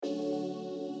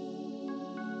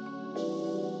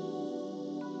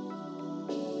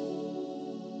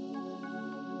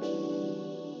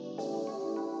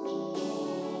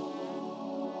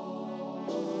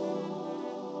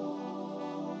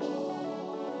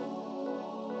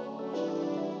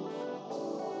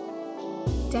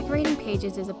Decorating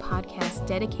Pages is a podcast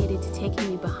dedicated to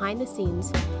taking you behind the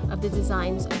scenes of the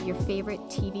designs of your favorite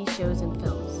TV shows and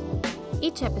films.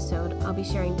 Each episode, I'll be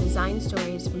sharing design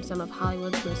stories from some of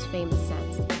Hollywood's most famous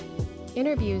sets.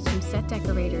 Interviews from set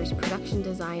decorators, production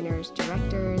designers,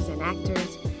 directors, and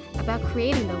actors about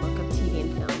creating the look of TV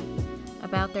and film,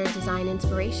 about their design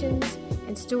inspirations,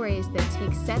 and stories that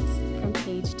take sets from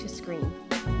page to screen.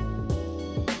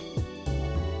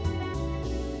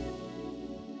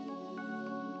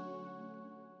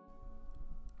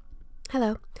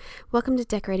 Hello, welcome to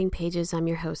Decorating Pages. I'm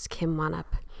your host, Kim Wanup.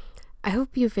 I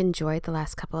hope you've enjoyed the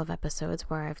last couple of episodes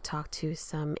where I've talked to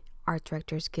some Art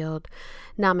Directors Guild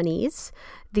nominees.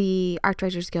 The Art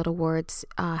Directors Guild Awards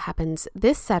happens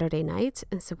this Saturday night,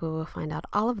 and so we will find out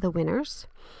all of the winners.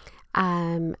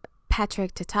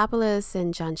 Patrick Tatopoulos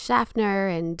and John Schaffner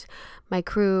and my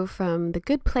crew from The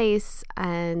Good Place,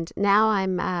 and now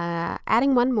I'm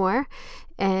adding one more,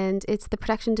 and it's the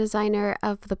production designer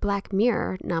of the Black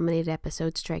Mirror nominated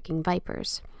episode, Striking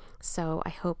Vipers. So I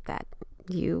hope that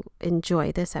you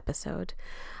enjoy this episode.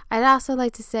 I'd also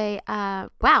like to say,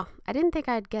 wow, I didn't think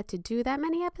I'd get to do that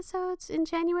many episodes in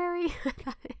January,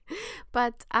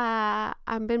 but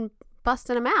I've been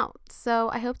busting them out, so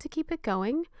I hope to keep it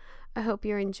going. I hope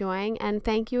you're enjoying, and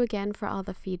thank you again for all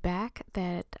the feedback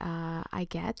that I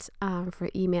get for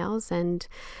emails and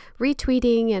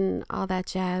retweeting and all that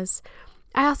jazz.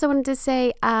 I also wanted to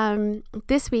say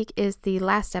this week is the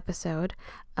last episode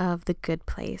of The Good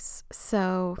Place,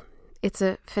 so it's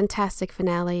a fantastic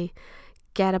finale.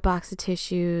 Get a box of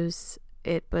tissues.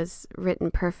 It was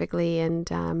written perfectly, and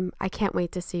I can't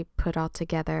wait to see put all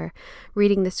together.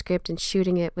 Reading the script and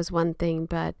shooting it was one thing,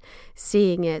 but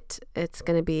seeing it, it's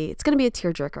gonna be a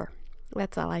tearjerker.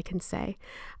 That's all I can say.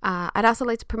 I'd also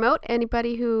like to promote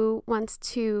anybody who wants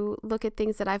to look at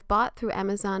things that I've bought through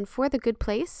Amazon for The Good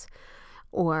Place,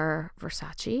 or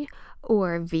Versace,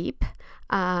 or Veep.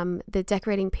 The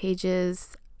Decorating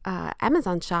Pages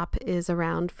Amazon shop is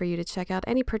around for you to check out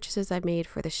any purchases I've made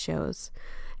for the shows,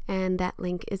 and that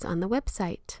link is on the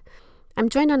website. I'm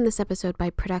joined on this episode by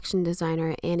production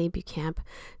designer Annie Beauchamp,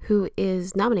 who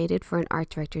is nominated for an Art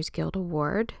Directors Guild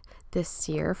Award this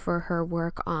year for her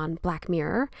work on Black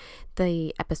Mirror,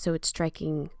 the episode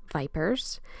Striking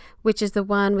Vipers, which is the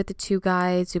one with the two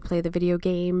guys who play the video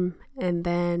game and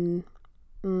then,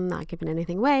 not giving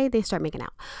anything away, they start making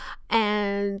out.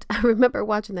 And I remember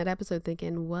watching that episode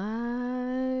thinking,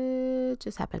 what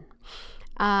just happened?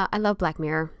 I love Black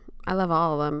Mirror. I love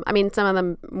all of them. I mean, some of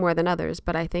them more than others,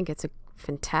 but I think it's a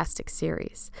fantastic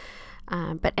series.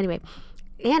 But anyway,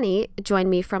 Annie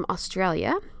joined me from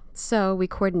Australia. So we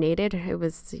coordinated. It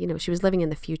was, she was living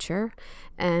in the future,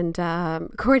 and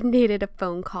coordinated a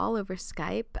phone call over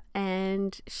Skype.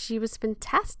 And she was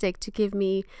fantastic to give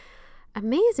me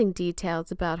amazing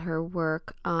details about her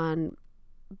work on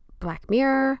Black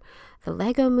Mirror, the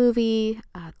Lego movie,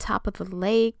 Top of the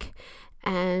Lake,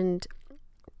 and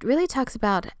really talks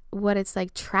about what it's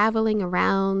like traveling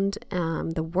around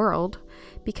the world,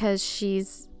 because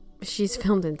she's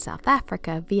filmed in South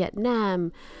Africa,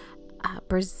 Vietnam,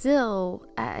 Brazil,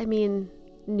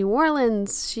 New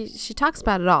Orleans. She talks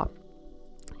about it all.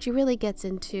 She really gets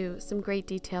into some great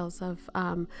details of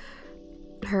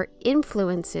her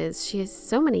influences. She has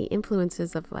so many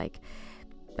influences of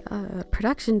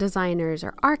production designers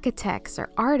or architects or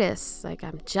artists.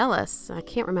 I'm jealous. I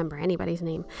can't remember anybody's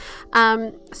name.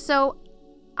 So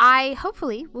I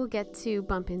hopefully will get to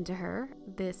bump into her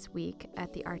this week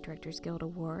at the Art Directors Guild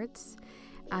Awards.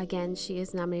 Again, she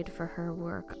is nominated for her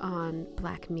work on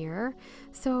Black Mirror.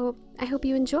 So I hope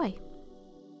you enjoy.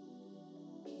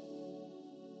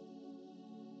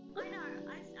 I know,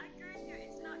 I agree with you.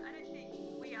 It's not, I don't think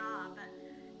we are, but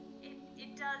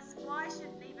it does. Why should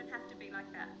it even have to be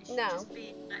like that? It should just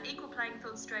be an equal playing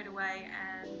field straight away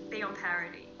and be on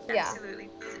parity. Yeah. Absolutely.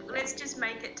 Let's just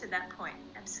make it to that point.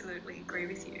 Absolutely agree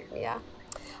with you. Yeah.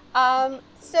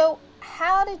 So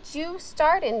how did you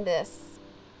start in this?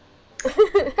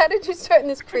 How did you start in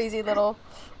this crazy little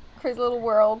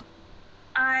world?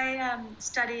 I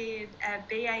studied a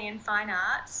BA in Fine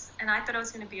Arts, and I thought I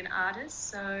was going to be an artist.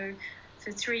 So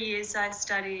for 3 years I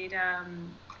studied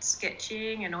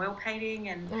sketching and oil painting,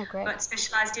 and got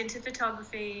specialised into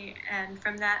photography. And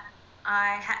from that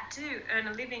I had to earn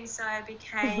a living, so I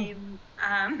became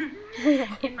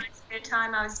in my spare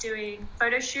time I was doing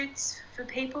photo shoots for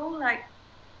people, like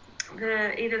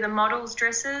either the models'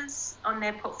 dresses on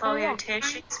their portfolio tear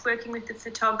sheets, working with the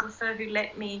photographer who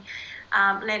let me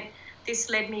this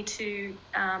led me to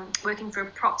working for a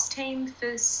props team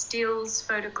for stills,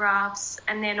 photographs,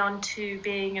 and then on to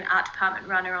being an art department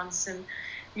runner on some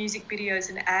music videos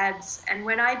and ads. And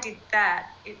when I did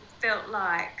that, it felt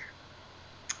like,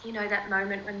 you know, that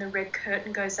moment when the red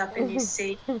curtain goes up and you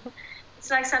see, it's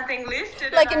like something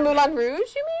lifted. Like in Moulin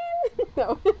Rouge, you mean?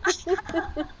 No.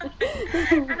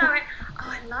 And I went,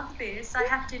 oh, I love this. I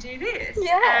have to do this.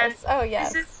 Yes. And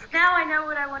yes. Now I know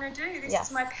what I want to do. This yes.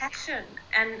 is my passion.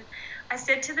 And I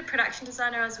said to the production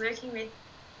designer I was working with,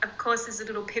 of course, there's a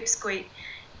little pipsqueak,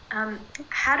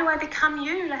 how do I become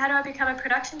you? How do I become a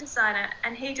production designer?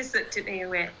 And he just looked at me and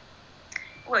went,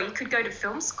 well, you could go to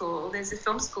film school. There's a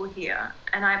film school here.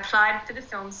 And I applied for the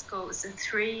film school. It was a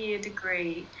 3-year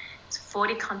degree. It's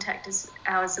 40 contact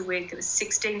hours a week. It was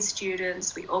 16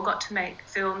 students. We all got to make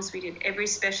films. We did every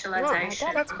specialization.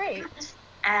 Oh, that's great.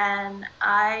 And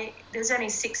there was only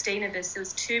 16 of us. There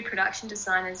was 2 production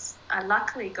designers. I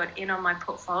luckily got in on my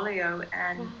portfolio,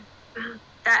 and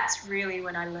that's really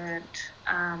when I learned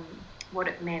what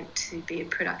it meant to be a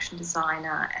production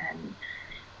designer. And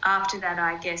after that,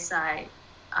 I guess I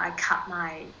cut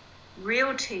my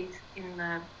real teeth in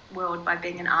the world by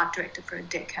being an art director for a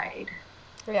decade.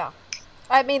 Yeah.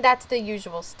 I mean, that's the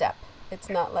usual step. It's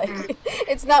not like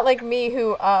it's not like me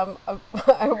who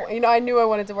I knew I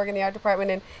wanted to work in the art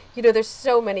department, and there's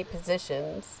so many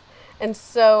positions. And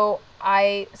so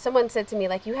someone said to me,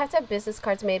 like, you have to have business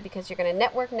cards made because you're going to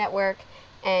network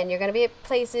and you're going to be at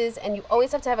places and you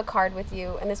always have to have a card with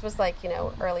you. And this was like,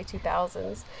 early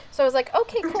 2000s. So I was like,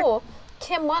 okay, cool.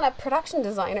 Kim won a production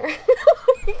designer.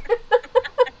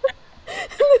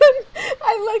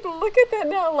 I look at that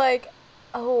now like,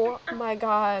 oh my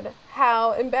God,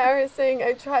 how embarrassing.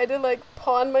 I tried to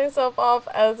pawn myself off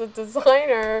as a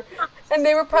designer, and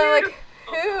they were probably like,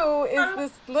 who is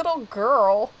this little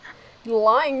girl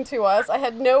lying to us? I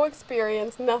had no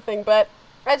experience, nothing, but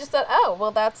I just thought, oh,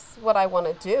 well, that's what I want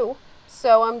to do.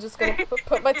 So I'm just going to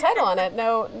put my title on it.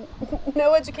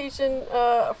 No education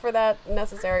for that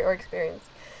necessary or experience.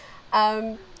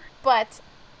 But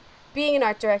being an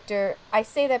art director, I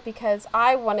say that because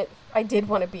I did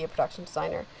want to be a production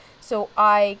designer. So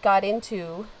I got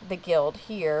into the guild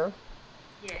here.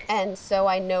 Yes. And so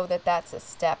I know that that's a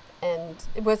step. And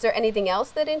was there anything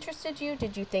else that interested you?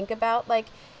 Did you think about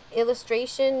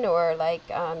illustration or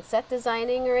set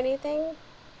designing or anything?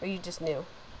 Or you just knew?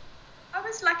 I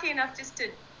was lucky enough just to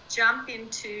jump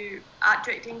into art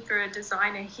directing for a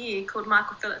designer here called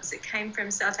Michael Phillips that came from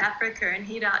South Africa, and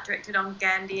he'd art directed on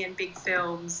Gandhi and big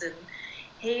films, and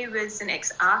he was an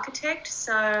ex-architect.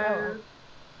 So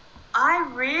I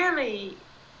really,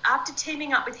 after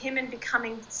teaming up with him and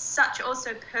becoming such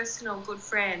also personal good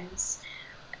friends,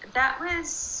 that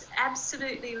was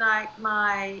absolutely like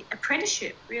my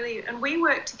apprenticeship, really. And we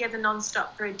worked together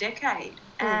nonstop for a decade.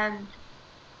 And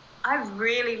I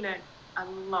really learned a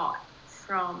lot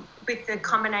with the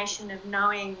combination of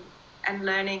knowing and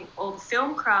learning all the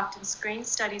film craft and screen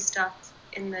study stuff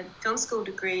in the film school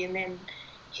degree, and then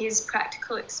his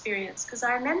practical experience. Because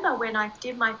I remember when I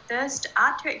did my first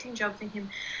art directing job for him,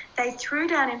 they threw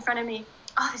down in front of me,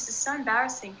 oh, this is so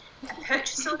embarrassing, a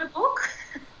purchase order book.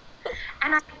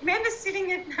 And I remember sitting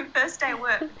in the first day of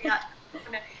work with the art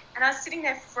department, and I was sitting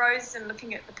there frozen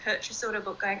looking at the purchase order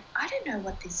book going, I don't know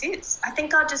what this is. I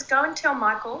think I'll just go and tell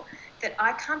Michael that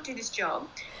I can't do this job,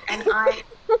 and I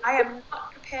am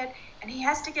not prepared, and he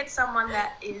has to get someone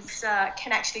that is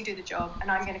can actually do the job, and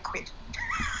I'm going to quit.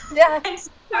 Yeah. And so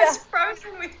I was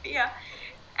frozen with fear.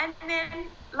 And then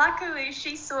luckily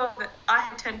she saw that I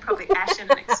had turned probably ashen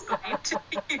and explained to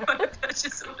me what a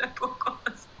purchase order book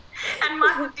was. And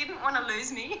Michael didn't want to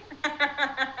lose me.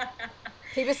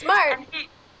 He was smart.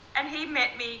 And he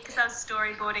met me because I was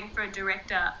storyboarding for a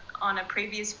director on a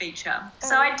previous feature.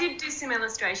 So I did do some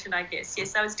illustration, I guess.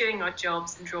 Yes, I was doing odd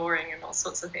jobs and drawing and all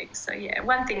sorts of things. So, yeah,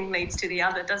 one thing leads to the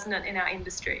other, doesn't it, in our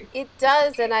industry? It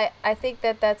does, and I think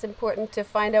that's important to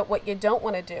find out what you don't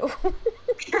want to do.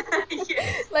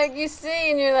 Yes. Like you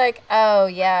see and you're like, oh,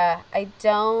 yeah, I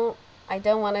don't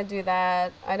want to do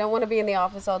that. I don't want to be in the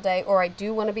office all day, or I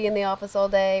do want to be in the office all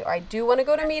day, or I do want to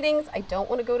go to meetings. I don't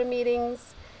want to go to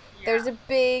meetings. Yeah.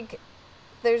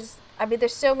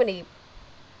 There's so many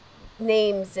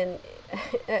names, and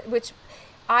which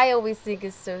I always think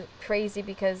is so crazy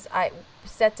because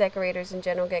set decorators in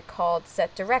general get called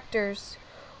set directors,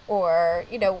 or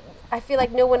I feel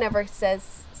like no one ever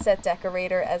says set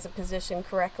decorator as a position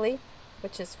correctly,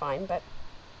 which is fine, but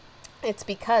it's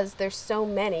because there's so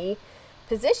many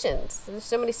positions. There's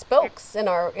so many spokes in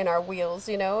our wheels.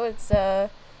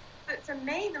 But for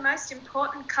me, the most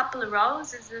important couple of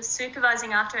roles is the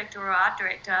supervising art director or art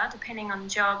director, depending on the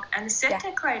job, and the set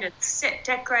decorator. The set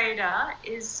decorator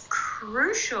is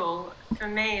crucial for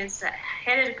me as the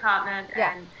head of department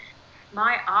and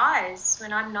my eyes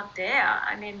when I'm not there.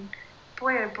 I mean,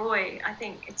 boy, oh boy, I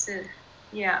think it's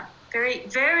very,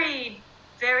 very,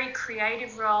 very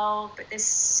creative role, but there's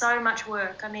so much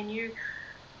work. I mean, you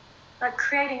like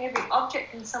creating every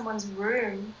object in someone's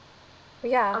room.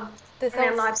 Yeah. And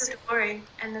their life story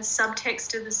and the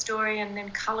subtext of the story, and then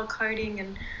color coding,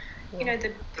 and you know,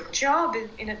 the job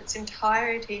in its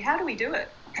entirety. How do we do it?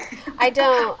 I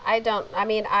don't. I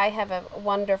mean, I have a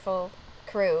wonderful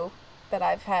crew that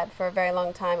I've had for a very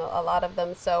long time, a lot of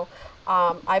them. So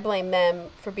I blame them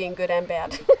for being good and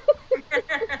bad.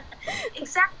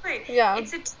 Exactly. Yeah.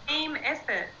 It's a team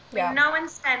effort. Yeah. When no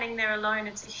one's standing there alone,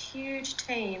 it's a huge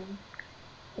team.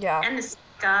 Yeah. And the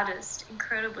artist,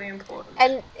 incredibly important.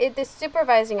 And the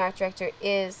supervising art director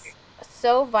is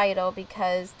so vital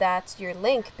because that's your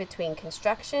link between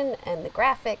construction and the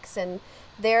graphics, and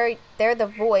they're the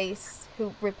voice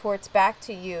who reports back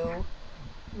to you.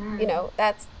 You know,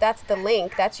 that's the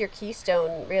link. That's your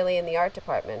keystone, really, in the art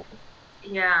department.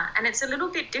 Yeah, and it's a little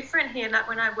bit different here. Like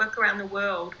when I work around the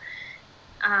world,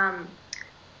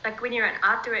 like when you're an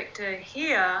art director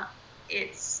here,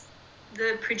 it's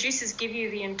the producers give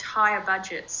you the entire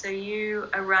budget. So you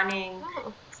are running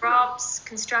props,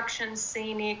 construction,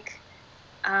 scenic,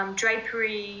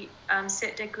 drapery,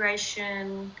 set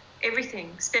decoration,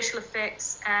 everything, special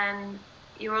effects, and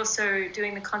you're also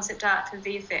doing the concept art for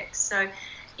VFX. So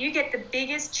you get the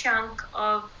biggest chunk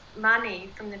of money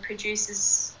from the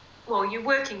producers. Well, you're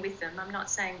working with them. I'm not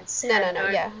saying it's no,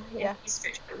 yeah.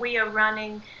 But we are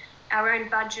running our own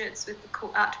budgets with the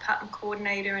art department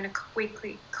coordinator and a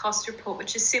weekly cost report,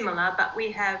 which is similar, but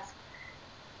we have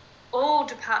all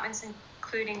departments,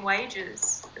 including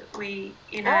wages, that we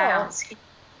in our house.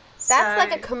 That's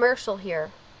like a commercial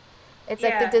here. It's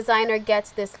like the designer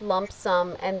gets this lump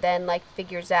sum and then like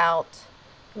figures out,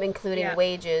 including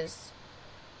wages.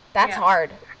 That's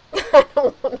hard.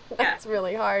 That's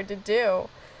really hard to do.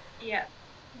 Yeah.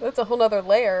 That's a whole nother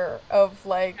layer of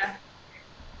like,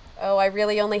 oh, I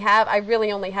really only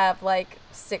have like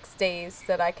 6 days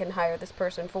that I can hire this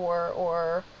person for,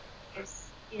 or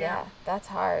that's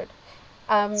hard.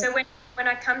 So when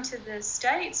I come to the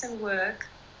States and work,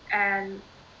 and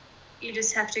you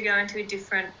just have to go into a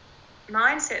different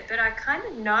mindset, but I kind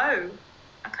of know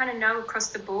across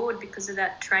the board because of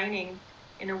that training,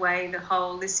 in a way, the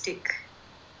holistic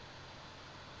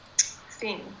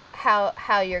thing.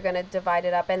 How you're going to divide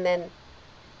it up, and then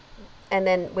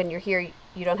when you're here,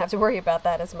 you don't have to worry about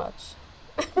that as much.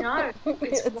 No,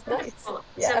 it's wonderful.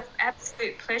 Nice. It's an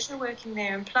absolute pleasure working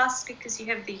there, and plus because you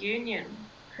have the union.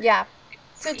 Yeah.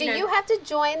 So do you have to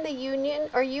join the union,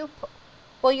 or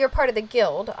well, you're part of the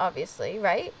guild, obviously,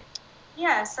 right?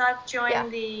 Yeah, so I've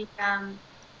joined the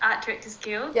Art Directors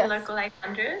Guild, the local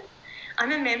 800.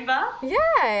 I'm a member.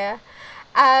 Yeah.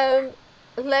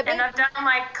 And I've done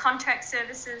my contract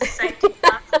services safety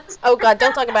classes. Oh, God,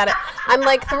 don't talk about it. I'm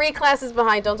like 3 classes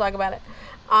behind. Don't talk about it.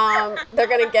 They're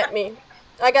going to get me.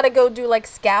 I got to go do like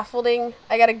scaffolding.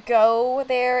 I got to go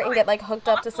there and get like hooked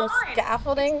up to some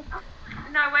scaffolding.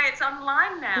 No way, it's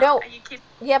online now. No. Are you kidding?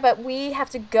 Yeah, but we have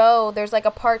to go. There's like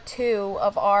a part 2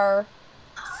 of our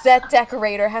set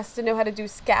decorator has to know how to do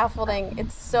scaffolding.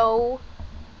 It's so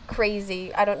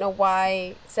crazy. I don't know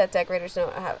why set decorators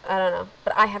don't have, I don't know.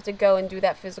 But I have to go and do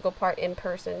that physical part in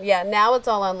person. Yeah, now it's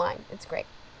all online. It's great.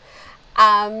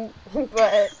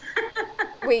 But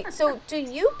wait, so do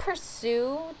you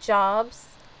pursue jobs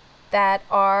that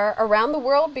are around the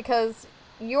world? Because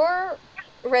your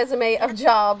resume of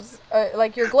jobs,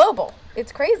 like, you're global.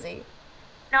 It's crazy.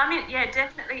 No, I mean, yeah,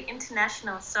 definitely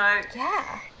international. So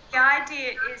the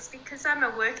idea is, because I'm a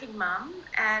working mum,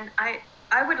 and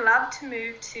I would love to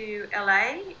move to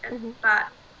LA, but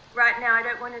right now I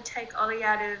don't want to take Ollie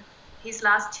out of his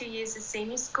last 2 years of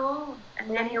senior school, and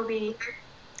then he'll be,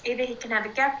 either he can have a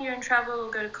gap year and travel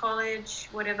or go to college,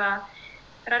 whatever.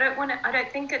 But I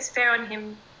don't think it's fair on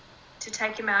him to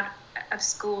take him out of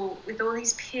school with all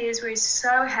his peers, where he's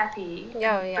so happy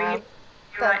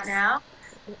right now.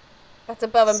 That's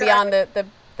above and beyond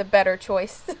the better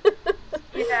choice.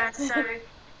 Yeah, so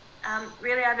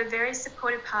really I have a very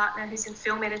supportive partner who's a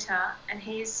film editor, and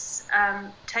he's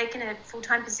taken a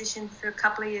full-time position for a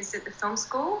couple of years at the film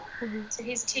school. So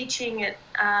he's teaching it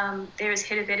there as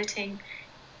head of editing,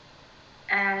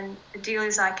 and the deal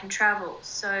is I can travel.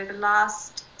 So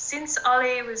since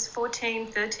Ollie was 14,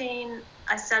 13,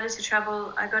 I started to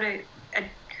travel. I got a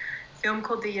film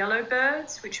called The Yellow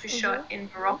Birds, which was shot in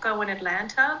Morocco and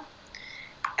Atlanta.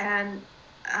 And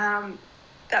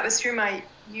that was through my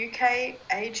UK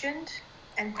agent.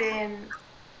 And then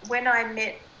when I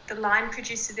met the line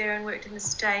producer there and worked in the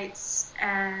States,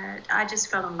 and I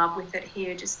just fell in love with it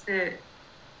here.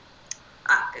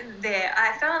 there.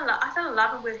 I fell in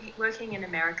love with working in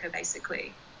America.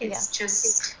 Basically, it's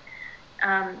just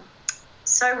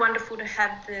so wonderful to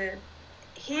have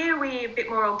Here we're a bit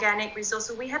more organic,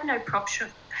 resourceful. We have no prop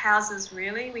houses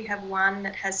really. We have one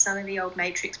that has some of the old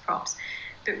Matrix props,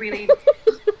 but really,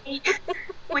 we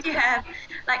have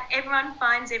everyone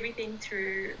finds everything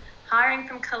through hiring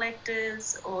from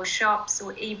collectors or shops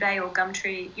or eBay or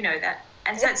Gumtree. You know that.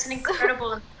 And so it's an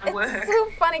incredible amount of work. It's so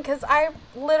funny because I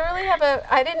literally have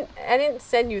I didn't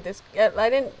send you this. I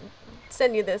didn't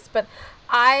send you this, but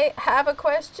I have a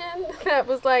question that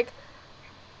was like,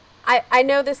 I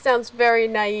know this sounds very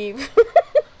naive,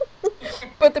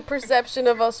 but the perception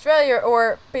of Australia,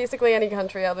 or basically any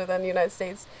country other than the United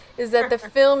States, is that the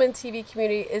film and TV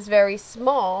community is very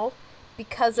small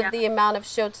because of the amount of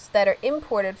shows that are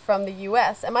imported from the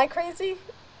U.S. Am I crazy?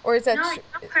 Or is that No, you're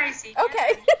not crazy.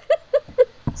 Okay.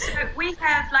 So we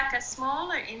have a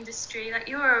smaller industry.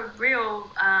 You're a real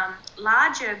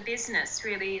larger business,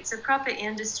 really. It's a proper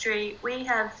industry. We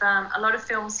have a lot of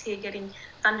films here getting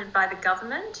funded by the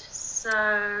government.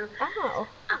 So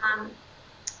and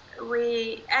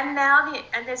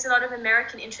there's a lot of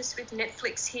American interest with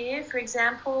Netflix here, for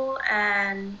example,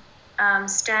 and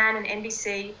Stan and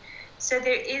NBC. So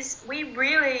we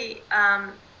really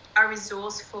are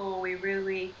resourceful. We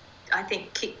really, I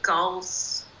think, kick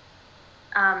goals.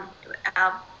 Our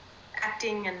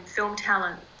acting and film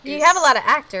talent. You have a lot of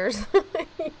actors.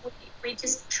 we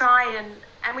just try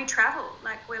and we travel.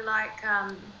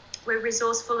 We're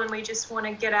resourceful and we just want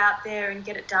to get out there and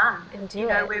get it done. And do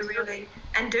it. We're really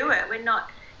and do it.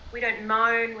 We don't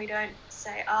moan. We don't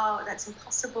say, "Oh, that's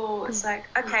impossible." It's like,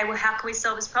 okay, well, how can we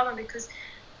solve this problem?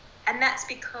 And that's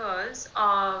because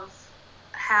of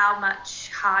how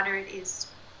much harder it is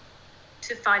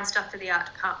to find stuff for the art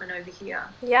department over here.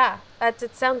 Yeah,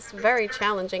 it sounds very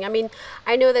challenging. I mean,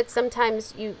 I know that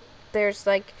sometimes there's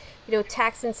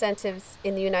tax incentives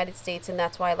in the United States, and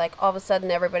that's why all of a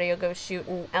sudden everybody will go shoot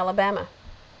in Alabama.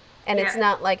 And it's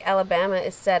not like Alabama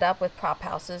is set up with prop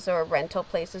houses or rental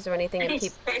places or anything. And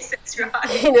yes, that's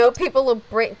right. People will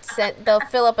they'll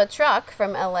fill up a truck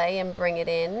from LA and bring it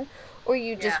in, or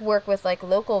you just work with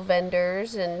local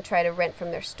vendors and try to rent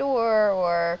from their store.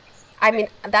 Or I mean,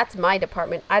 that's my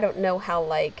department. I don't know how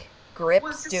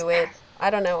grips do it.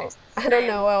 I don't know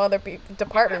how other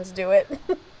departments do it.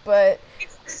 But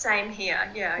it's the same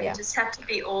here. Yeah, you just have to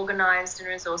be organized and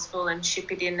resourceful and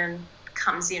ship it in, and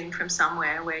comes in from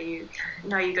somewhere where you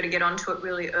know you've got to get onto it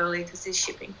really early because there's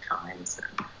shipping times.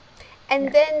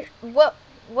 And then what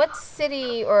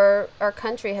city or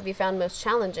country have you found most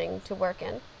challenging to work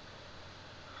in?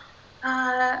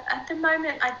 At the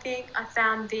moment, I think I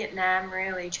found Vietnam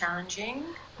really challenging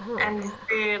and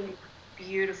really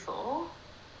beautiful.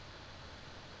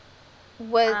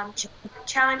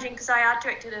 Challenging because I art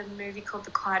directed a movie called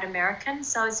The Quiet American.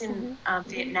 So I was in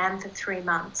Vietnam for 3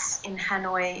 months in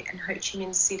Hanoi and Ho Chi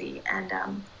Minh City, and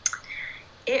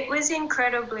it was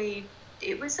incredibly.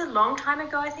 It was a long time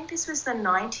ago. I think this was the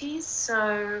 90s,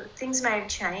 so things may have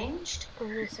changed.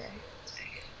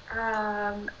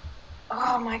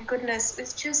 Oh my goodness, it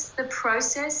was just the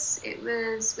process.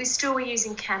 We still were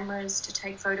using cameras to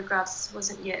take photographs. It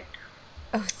wasn't yet.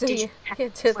 Oh, so you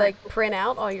had to print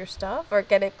out all your stuff or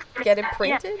get it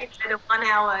printed? Yeah, the 1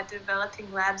 hour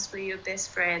developing labs were your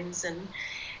best friends, and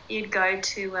you'd go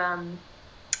to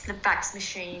the fax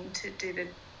machine to do the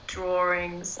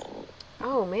drawings.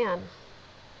 Oh man.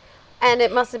 And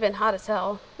it must have been hot as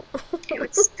hell. It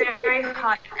was very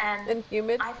hot and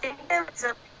humid. I think there was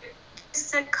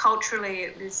culturally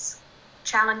it was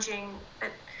challenging,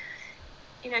 but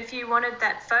if you wanted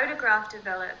that photograph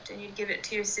developed and you'd give it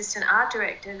to your assistant art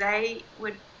director, they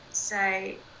would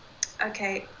say,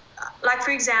 okay,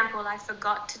 for example, I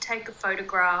forgot to take a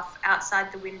photograph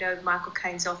outside the window of Michael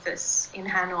Caine's office in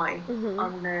Hanoi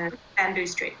on the Bamboo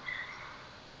Street.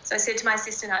 So I said to my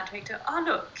assistant art director, "Oh,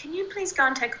 look, can you please go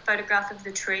and take a photograph of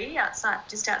the tree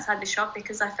just outside the shop,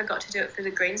 because I forgot to do it for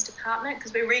the greens department,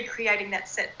 because we're recreating that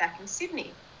set back in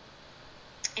Sydney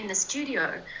in the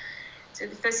studio." So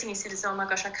the first thing he said is, "Oh my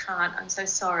gosh, I can't. I'm so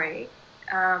sorry.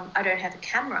 I don't have a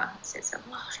camera." I said,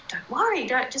 "Don't worry.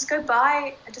 Just go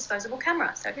buy a disposable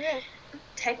camera." So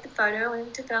take the photo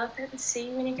and develop it and see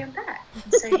when you get back.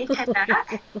 And so he came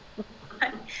back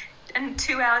and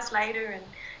 2 hours later and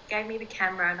gave me the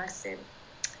camera, and I said,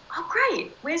 "Oh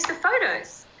great, where's the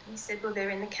photos?" And he said, "Well, they're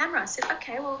in the camera." I said,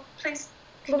 "Okay, well,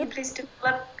 can you please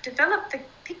develop the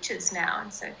pictures now?"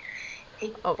 And so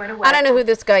he went away. I don't know who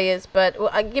this guy is, but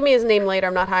give me his name later.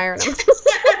 I'm not hiring him.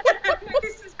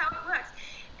 This is how it works.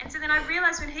 And so then I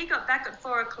realised when he got back at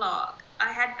 4:00, I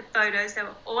I had the photos. They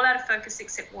were all out of focus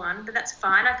except one, but that's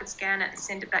fine. I could scan it and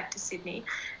send it back to Sydney.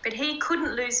 But he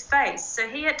couldn't lose face, so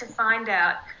he had to find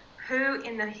out who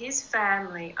in his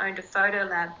family owned a photo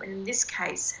lab, and in this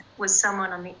case was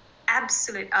someone on the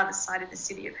absolute other side of the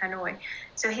city of Hanoi.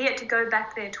 So he had to go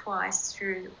back there twice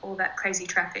through all that crazy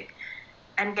traffic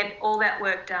and get all that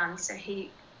work done so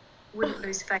he wouldn't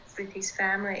lose face with his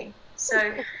family.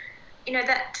 So,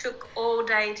 that took all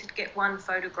day to get one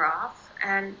photograph.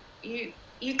 And you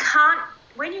can't,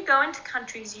 when you go into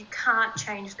countries, you can't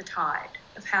change the tide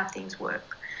of how things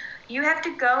work. You have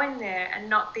to go in there and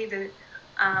not be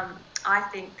I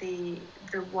think the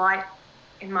white,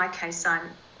 in my case, I'm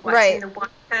white, right. the white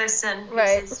person who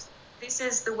right. says this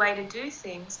is the way to do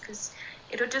things, because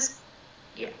it'll just,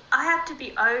 I have to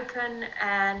be open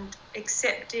and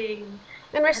accepting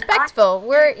and respectful.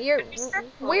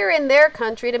 We're in their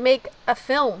country to make a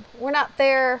film. We're not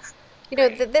there.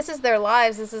 This is their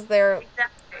lives. This is their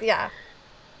exactly.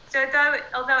 So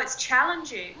although it's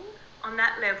challenging on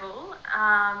that level,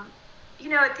 at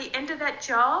the end of that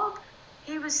job,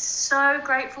 he was so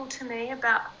grateful to me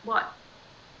about what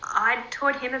I'd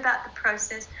taught him about the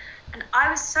process, and I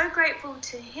was so grateful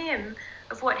to him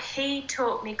of what he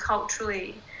taught me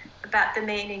culturally about the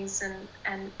meanings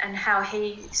and how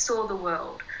he saw the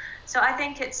world. So I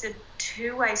think it's a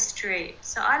two-way street.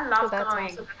 So I love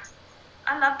awesome.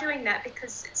 I love doing that,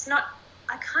 because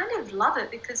I kind of love it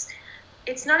because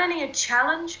it's not only a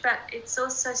challenge, but it's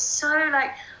also so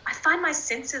I find my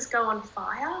senses go on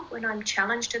fire when I'm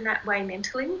challenged in that way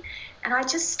mentally, and I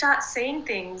just start seeing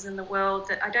things in the world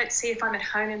that I don't see if I'm at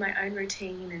home in my own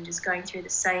routine and just going through the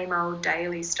same old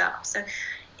daily stuff. So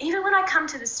even when I come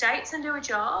to the States and do a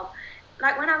job,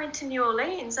 like when I went to New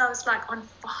Orleans, I was on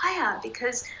fire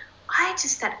because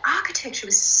that architecture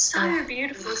was so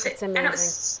beautiful. It's amazing. And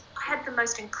I had the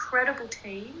most incredible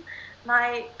team.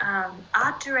 My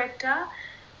art director,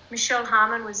 Michelle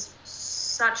Harmon, was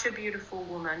such a beautiful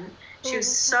woman. She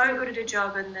was so good at her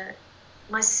job, and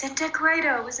my set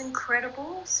decorator was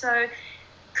incredible. So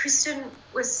Kristen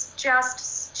was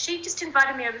she just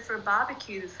invited me over for a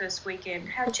barbecue the first weekend.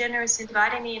 How generous,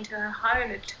 inviting me into her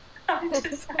home.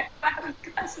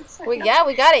 We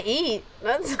gotta eat.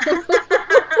 That's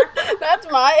that's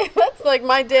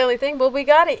my daily thing. But we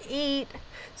gotta eat,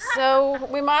 so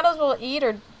we might as well eat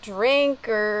or drink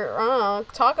or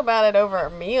talk about it over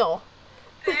a meal.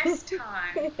 Best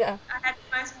time. Yeah. I had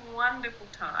the most wonderful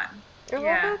time. Well,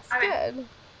 that's good.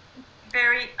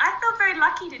 I felt very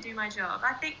lucky to do my job.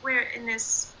 I think we're in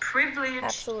this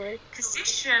privileged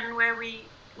position where we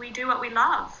do what we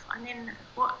love. I mean,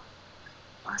 what?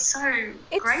 It's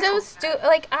so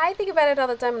stupid. I think about it all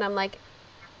the time, and I'm like,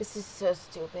 this is so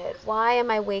stupid. Why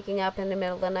am I waking up in the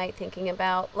middle of the night thinking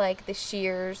about the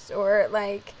shears or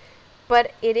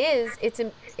But it's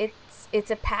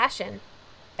a passion.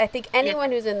 I think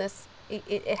anyone who's in this,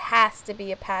 it has to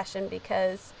be a passion,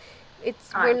 because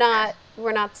we're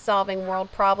not solving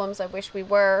world problems. I wish we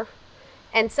were.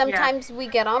 And sometimes we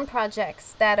get on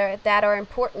projects that are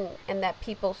important and that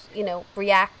people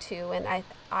react to, and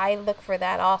I look for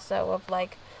that also of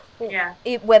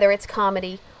whether it's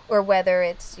comedy or whether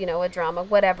it's a drama,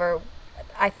 whatever.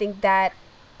 I think that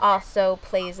also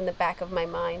plays in the back of my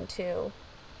mind too.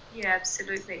 Yeah,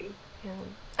 absolutely.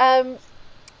 Yeah.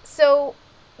 So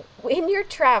in your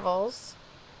travels,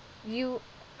 you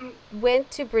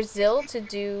went to Brazil to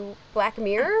do Black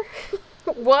Mirror.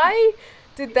 Why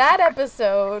did that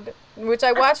episode, which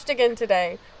I watched again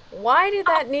today, why did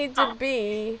that need to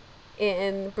be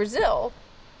in Brazil?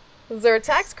 Was there a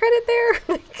tax credit there?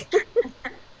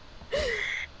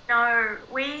 No,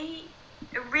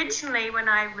 originally, when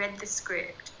I read the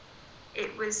script,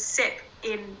 it was set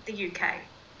in the UK.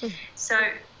 So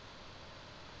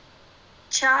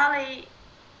Charlie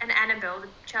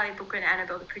Booker and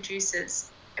Annabelle, the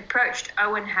producers, approached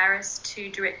Owen Harris to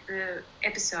direct the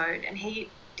episode, and he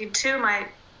did two of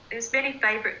his very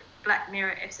favourite Black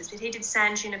Mirror episodes, but he did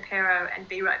San Junipero and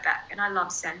Be Right Back, and I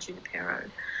love San Junipero.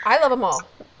 I love them all.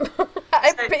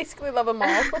 I basically love them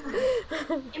all.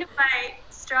 In a way,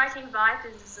 Striking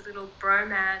Vipers is a little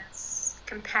bromance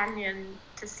companion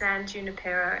to San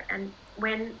Junipero, and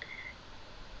when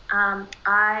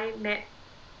I met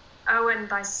Owen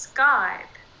by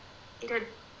Skype,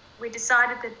 we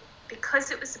decided that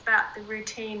because it was about the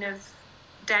routine of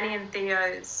Danny and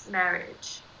Theo's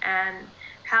marriage and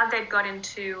how they'd got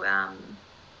into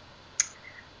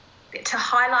to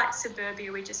highlight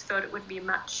suburbia, we just felt it would be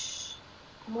much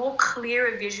more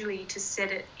clearer visually to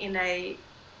set it in a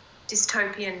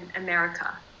dystopian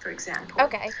America, for example.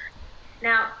 Okay.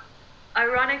 Now,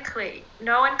 ironically,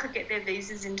 no one could get their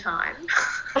visas in time,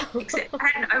 except I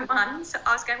had no one. So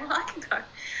I was going, well, I can go.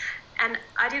 And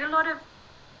I did a lot of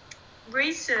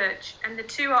research, and the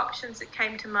two options that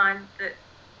came to mind that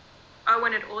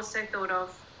Owen had also thought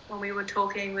of when we were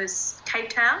talking was Cape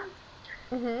Town.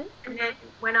 Mm-hmm. And then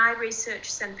when I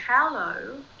researched Sao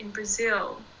Paulo in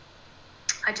Brazil,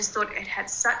 I just thought it had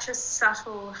such a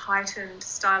subtle, heightened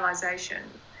stylization,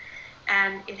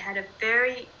 and it had a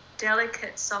very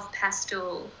delicate, soft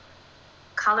pastel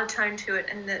colour tone to it,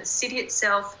 and the city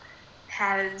itself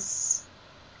has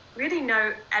really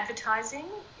no advertising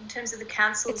in terms of the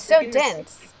council. It's so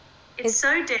dense. It's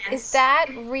so dense. Is that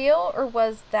real, or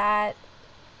was that...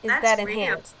 Is that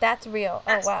enhanced? Real. That's real.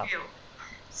 That's wow. Real.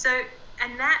 So,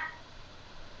 and that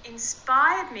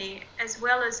inspired me, as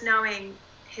well as knowing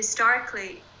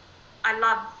historically, I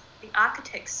love the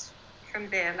architects from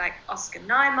there, like Oscar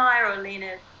Niemeyer or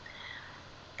Lena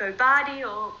Bobardi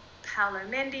or Paolo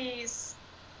Mendes.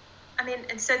 I mean,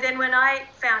 and so then when I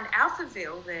found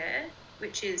Alphaville there,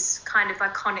 which is kind of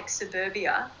iconic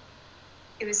suburbia,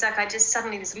 it was like I just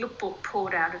suddenly this lookbook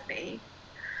poured out of me.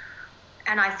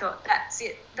 And I thought, that's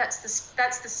it. That's the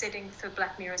setting for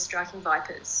Black Mirror Striking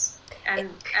Vipers.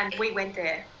 And we went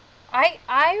there.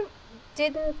 I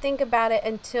didn't think about it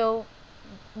until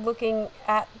looking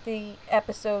at the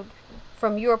episode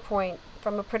from your point,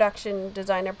 from a production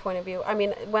designer point of view. I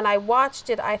mean, when I watched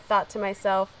it, I thought to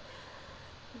myself,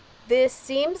 this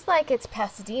seems like it's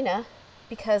Pasadena,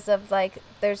 because of, like,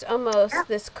 there's almost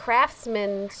this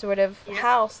craftsman sort of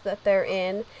house that they're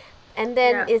in. And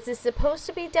then is this supposed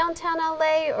to be downtown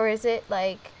LA, or is it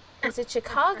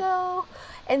Chicago?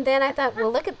 And then I thought,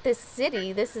 well, look at this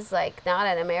city. This is like not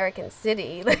an American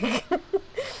city. Like,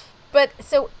 but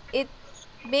so it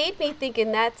made me think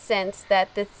in that sense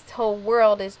that this whole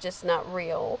world is just not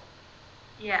real.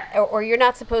 Yeah. Or you're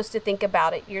not supposed to think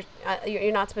about it. You're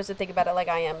not supposed to think about it like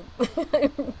I am.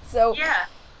 So. Yeah.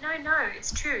 No,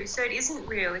 it's true. So it isn't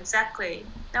real, exactly.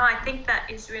 No, I think that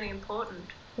is really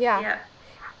important. Yeah.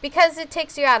 Because it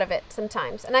takes you out of it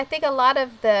sometimes. And I think a lot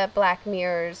of the Black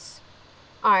Mirrors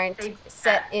aren't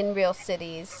set in real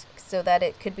cities, so that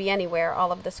it could be anywhere.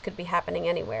 All of this could be happening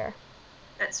anywhere.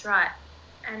 That's right.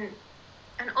 And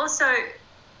also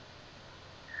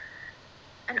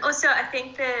I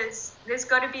think there's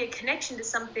got to be a connection to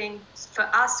something for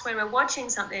us when we're watching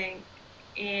something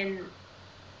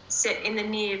set in the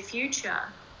near future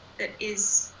that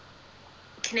is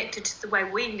connected to the way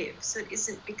we live, so it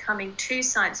isn't becoming too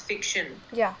science fiction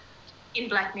in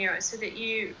Black Mirror, so that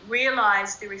you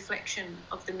realise the reflection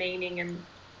of the meaning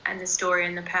and the story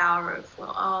and the power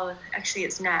of, actually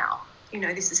it's now.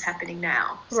 This is happening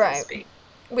now, so to speak.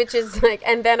 Which is like,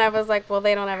 and then I was like, well,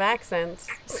 they don't have accents,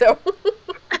 so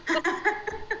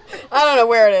I don't know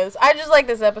where it is. I just like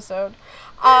this episode.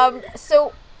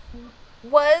 So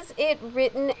was it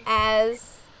written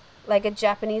as like a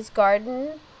Japanese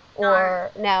garden,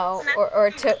 or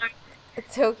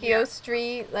Tokyo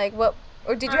Street? Like, what?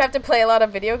 Or did you have to play a lot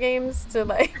of video games to,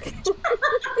 like...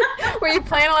 Were you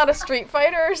playing a lot of Street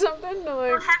Fighter or something? Like...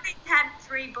 Well, having had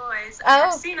 3 boys,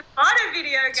 I've seen a lot of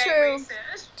video game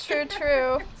research.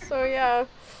 True. So, yeah.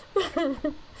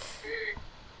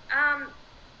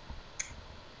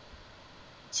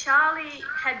 Charlie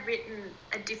had written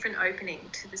a different opening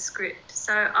to the script.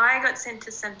 So I got sent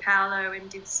to Sao Paulo and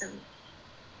did some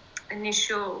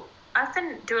initial... I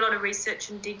often do a lot of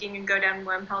research and digging and go down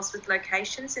wormholes with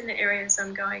locations in the areas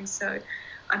I'm going, so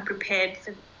I'm prepared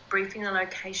for briefing the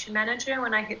location manager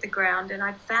when I hit the ground. And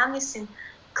I found this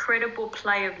incredible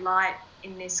play of light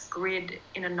in this grid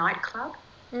in a nightclub.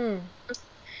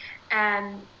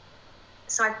 And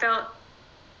so I felt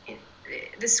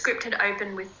the script had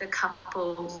opened with the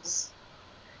couples,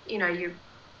 you're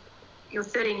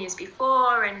 13 years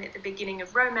before and at the beginning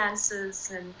of romances,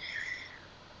 and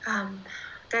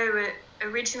they were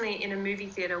originally in a movie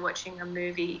theatre watching a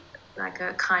movie, like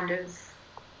a kind of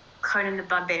Conan the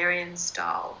Barbarian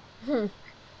style,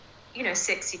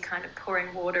 sexy kind of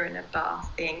pouring water in a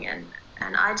bath thing. And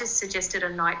I just suggested a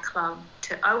nightclub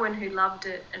to Owen, who loved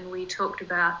it, and we talked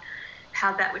about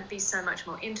how that would be so much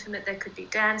more intimate. There could be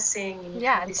dancing.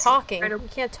 And talking. You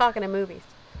can't talk in a movie.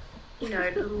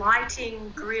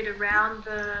 Lighting grid around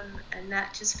them, and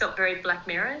that just felt very Black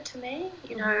Mirror to me,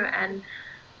 and...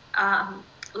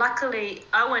 luckily,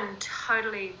 Owen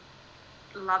totally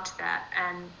loved that,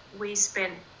 and we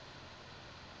spent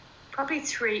probably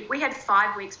we had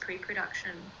 5 weeks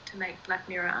pre-production to make Black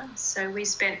Mirror, so we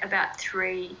spent about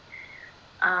 3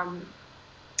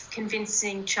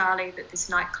 convincing Charlie that this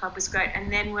nightclub was great,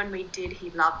 and then when we did, he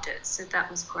loved it, so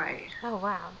that was great. Oh,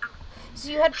 wow. So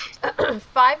you had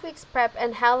 5 weeks prep,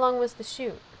 and how long was the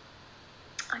shoot?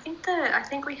 I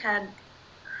think we had,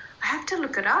 I have to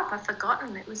look it up. I've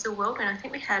forgotten. It was a whirlwind. I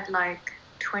think we had like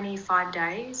 25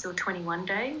 days or 21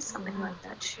 days, something like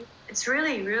that. It's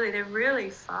really, really, they're really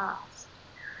fast.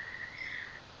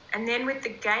 And then with the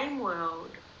game world,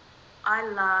 I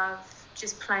love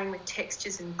just playing with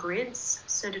textures and grids.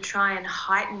 So to try and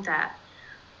heighten that,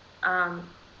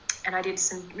 and I did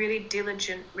some really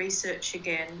diligent research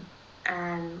again,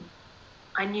 and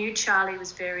I knew Charlie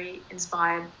was very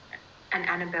inspired, and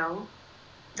Annabelle.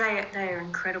 They are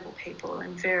incredible people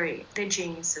and they're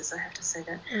geniuses, I have to say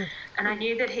that. And I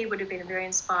knew that he would have been very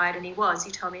inspired, and he was.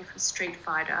 He told me from Street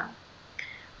Fighter.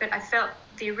 But I felt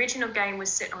the original game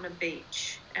was set on a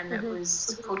beach, and it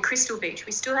was called Crystal Beach.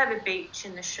 We still have a beach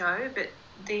in the show, but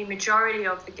the majority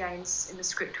of the games in the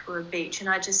script were a beach, and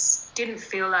I just didn't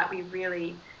feel like we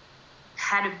really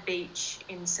had a beach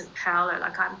in St. Paolo.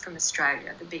 Like, I'm from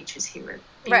Australia. The beaches here are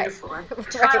beautiful. Right.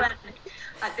 Thailand,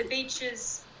 like the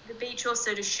beach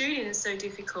also to shoot in is so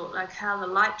difficult, like how the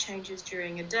light changes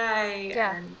during a day,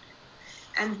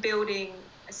 and building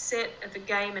a set of a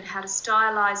game and how to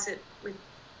stylize it with.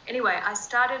 Anyway, I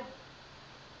started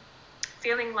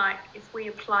feeling like if we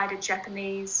applied a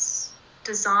Japanese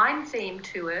design theme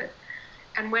to it,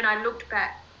 and when I looked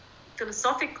back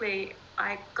philosophically,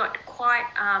 I got quite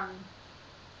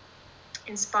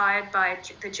inspired by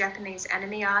the Japanese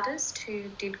anime artist who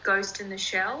did Ghost in the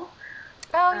Shell.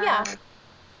 Oh, yeah.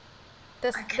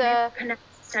 I can't pronounce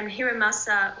his name,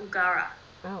 Hiromasa Ugara.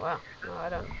 Oh, wow. No, I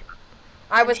don't.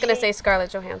 I was going to say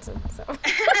Scarlett Johansson, so.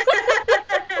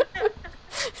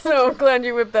 So I'm glad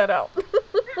you whipped that out. So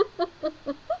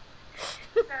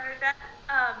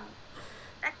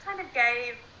that kind of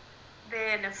gave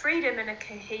then a freedom and a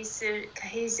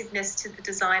cohesiveness to the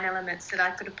design elements that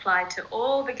I could apply to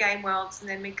all the game worlds, and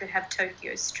then we could have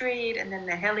Tokyo Street, and then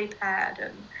the helipad,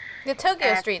 and the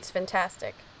Tokyo Street's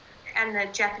fantastic. And the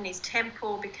Japanese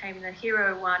temple became the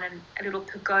hero one, and a little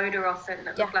pagoda off it, and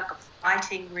it looked like a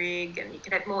fighting rig, and you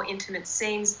could have more intimate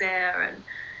scenes there,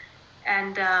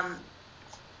 and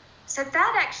so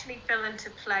that actually fell into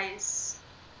place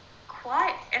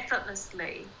quite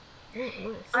effortlessly. Nice.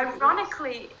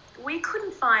 Ironically, we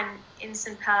couldn't find in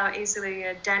St. Paolo easily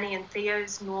a Danny and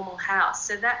Theo's normal house,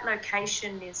 so that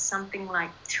location is something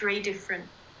like 3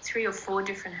 or 4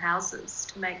 different houses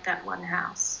to make that one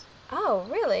house. Oh,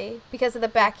 really? Because of the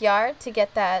backyard to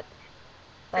get that,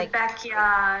 like... The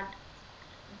backyard,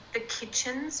 the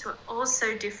kitchens were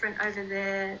also different over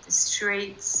there, the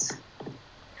streets.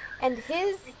 And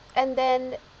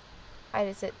then,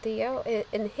 is it Theo?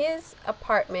 And his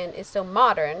apartment is so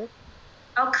modern.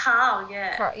 Oh, Carl,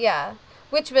 yeah. Yeah.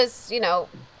 Which was,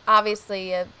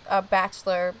 obviously a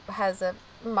bachelor has a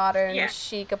modern,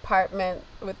 chic apartment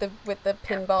with the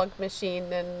pinball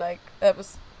machine, and, like, that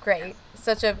was... great.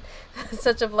 Such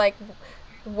of like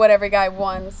what every guy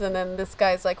wants, and then this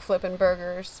guy's like flipping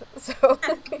burgers. So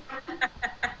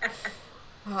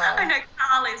I know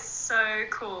Carl is so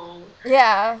cool.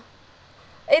 Yeah.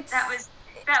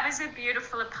 That was a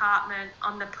beautiful apartment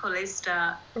on the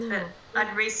Paulista that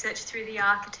I'd researched through the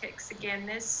architects again.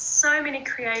 There's so many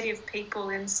creative people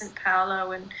in St.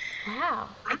 Paolo, and wow.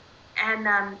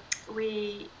 And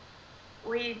we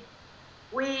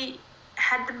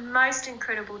had the most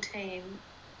incredible team.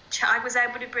 I was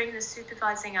able to bring the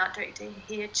supervising art director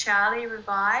here, Charlie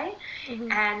Revi,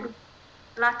 and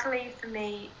luckily for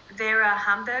me, Vera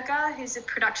Hamburger, who's a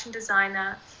production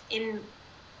designer in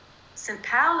St.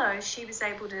 Paolo, she was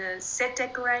able to set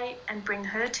decorate and bring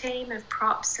her team of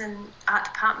props and art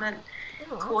department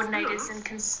coordinators,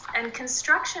 and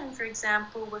construction, for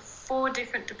example, were 4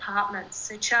 different departments.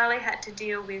 So Charlie had to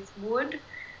deal with wood,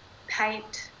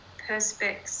 paint,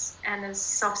 perspex, and a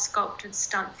soft sculpted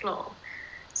stunt floor.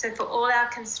 So for all our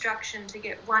construction, to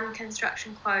get one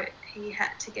construction quote, he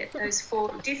had to get those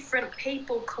 4 different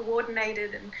people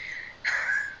coordinated, and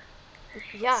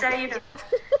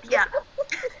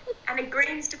and a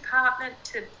greens department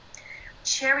to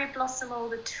cherry blossom all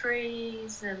the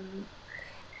trees, and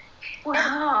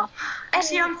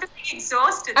actually I'm feeling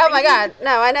exhausted. Oh my God,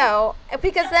 no, I know,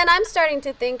 because then I'm starting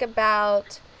to think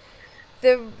about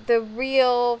the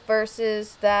real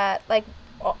versus that, like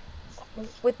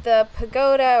with the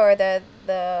pagoda or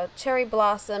the cherry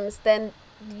blossoms, then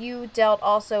you dealt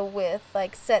also with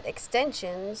like set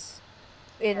extensions.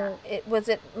 Was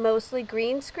it mostly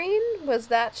green screen? Was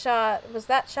that shot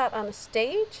on a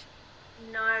stage?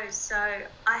 No, so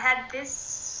I had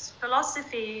this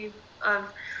philosophy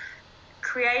of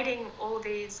creating all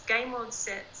these game world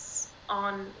sets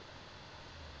on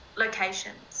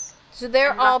locations. So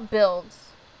they're all builds.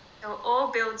 They were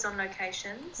all builds on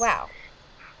locations. Wow.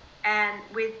 And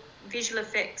with visual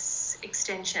effects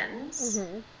extensions.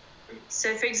 Mm-hmm.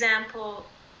 So, for example,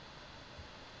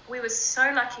 we were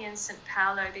so lucky in St.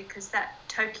 Paulo because that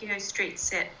Tokyo street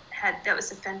set that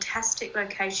was a fantastic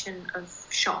location of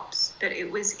shops, but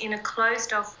it was in a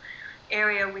closed-off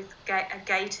area with a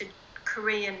gated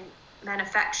Korean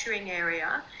manufacturing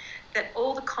area, that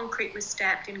all the concrete was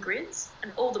stamped in grids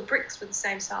and all the bricks were the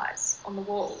same size on the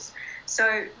walls.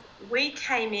 So we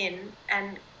came in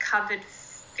and covered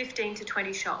 15 to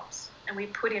 20 shops, and we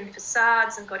put in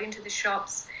facades and got into the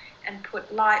shops and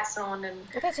put lights on. And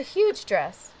well, that's a huge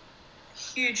dress.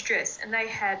 And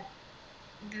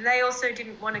they also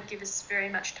didn't want to give us very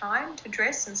much time to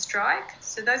dress and strike,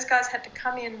 so those guys had to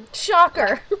come in.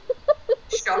 Shocker.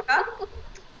 Shocker.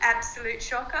 Absolute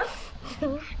shocker.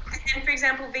 And for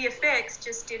example, VFX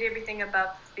just did everything above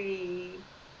the...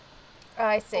 Oh,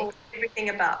 I see. Everything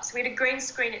above. So we had a green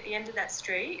screen at the end of that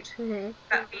street, mm-hmm.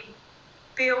 but we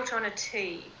built on a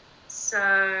T.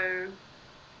 So,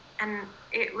 and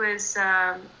it was,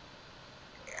 that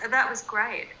was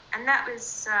great. And that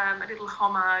was a little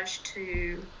homage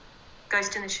to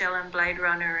Ghost in the Shell and Blade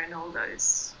Runner and all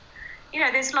those.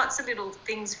 There's lots of little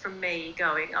things from me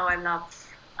going, oh, I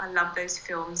love those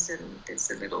films, and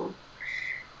there's a little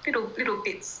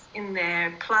bits in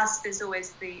there. Plus, there's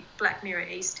always the Black Mirror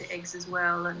Easter eggs as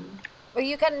well. And well,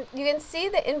 you can see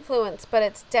the influence, but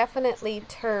it's definitely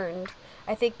turned.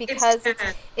 I think because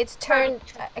it's turned,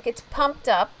 it's pumped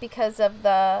up because of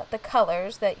the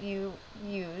colors that you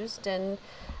used, and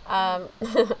I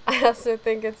also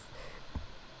think it's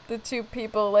the two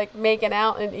people like making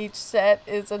out in each set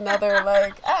is another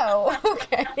like, oh,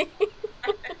 okay.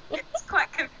 It's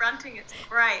quite confronting. It's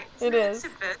great. It is.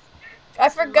 I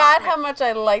forgot how much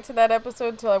I liked that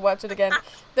episode until I watched it again.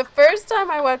 The first time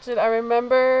I watched it, I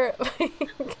remember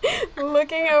like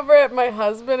looking over at my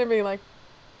husband and being like,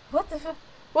 what's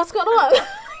going on?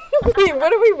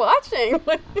 What are we watching?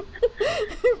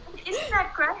 Isn't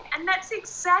that great? And that's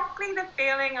exactly the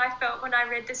feeling I felt when I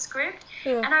read the script.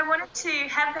 Yeah. And I wanted to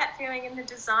have that feeling in the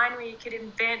design where you could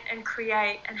invent and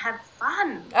create and have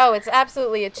fun. Oh, it's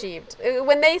absolutely achieved.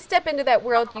 When they step into that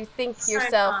world, you think to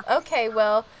yourself, okay,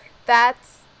 well,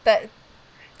 that's that.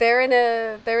 They're in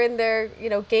their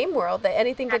game world that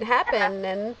anything can happen,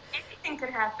 and anything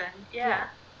could happen. Yeah.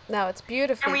 No, it's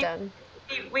beautifully done.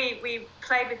 We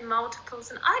played with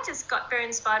multiples, and I just got very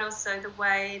inspired also the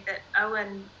way that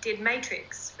Owen did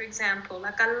Matrix, for example.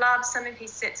 Like, I love some of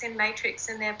his sets in Matrix,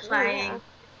 and they're playing. Oh,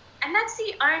 yeah. And that's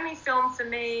the only film for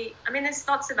me. I mean, there's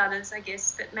lots of others, I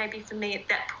guess, but maybe for me at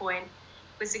that point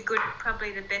was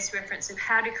probably the best reference of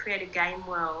how to create a game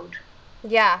world.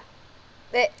 Yeah.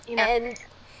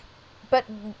 But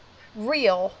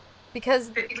real. Because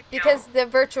the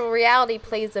virtual reality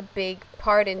plays a big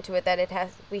part into it,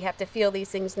 that we have to feel these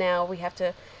things now. We have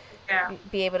to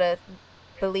be able to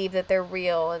believe that they're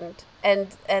real,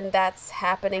 and that's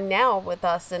happening now with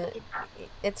us, and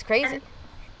it's crazy.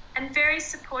 And very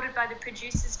supported by the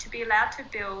producers to be allowed to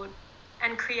build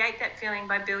and create that feeling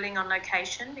by building on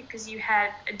location, because you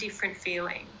had a different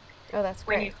feeling. Oh, that's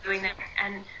great. When you're doing that,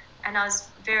 and I was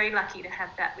very lucky to have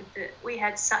that we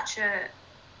had such a.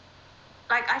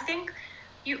 Like, I think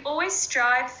you always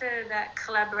strive for that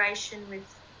collaboration with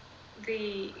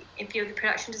if you're the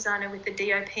production designer, with the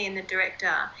DOP and the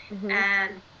director, mm-hmm.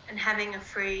 and having a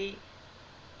free,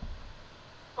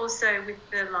 also with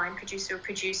the line producer or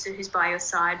producer who's by your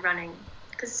side running,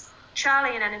 because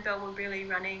Charlie and Annabelle were really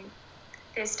running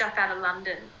their stuff out of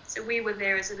London. So we were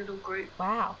there as a little group.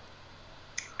 Wow.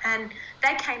 And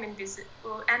they came and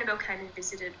Annabelle came and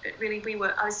visited, but really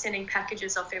I was sending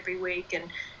packages off every week and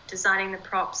designing the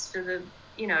props for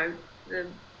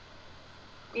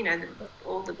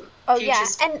all the future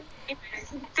stuff. And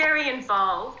very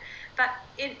involved, but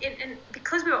and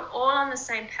because we were all on the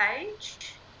same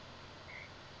page,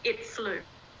 it flew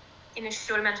in a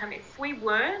short amount of time. If we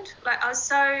weren't, I was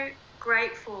so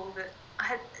grateful that I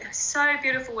had so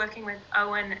beautiful working with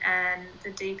Owen and the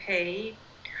DP.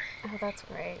 Oh, that's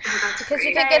great. Because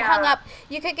you could get hung up.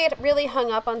 You could get really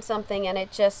hung up on something, and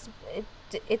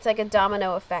it's like a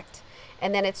domino effect,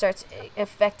 and then it starts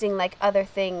affecting like other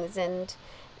things, and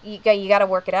you got to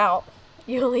work it out.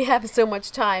 You only have so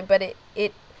much time, but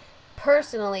it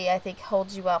personally, I think,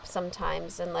 holds you up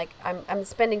sometimes, and like I'm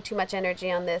spending too much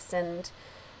energy on this, and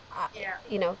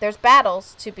there's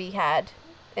battles to be had,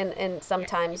 and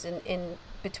sometimes in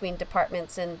between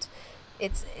departments, and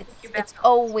it's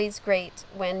always great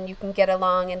when you can get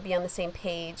along and be on the same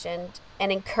page and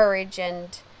encourage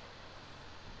and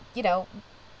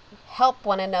help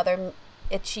one another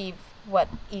achieve what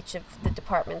each of the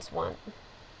departments want.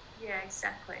 Yeah,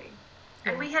 exactly.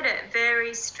 And we had a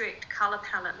very strict colour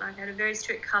palette. Like, I had a very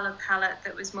strict colour palette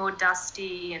that was more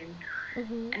dusty and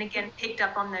again, picked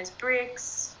up on those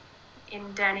bricks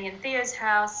in Danny and Thea's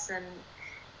house, and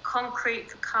concrete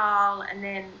for Carl,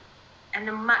 and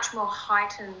a much more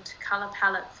heightened colour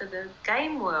palette for the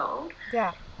game world.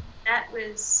 Yeah. That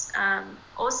was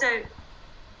also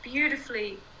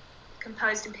beautifully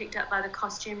composed and picked up by the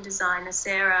costume designer,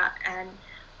 Sarah, and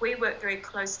we worked very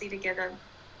closely together.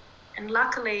 And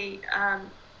luckily,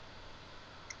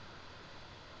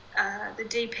 the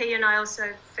DP and I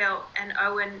also felt, and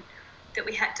Owen, that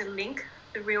we had to link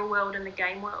the real world and the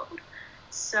game world.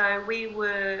 So we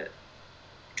were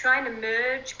trying to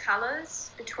merge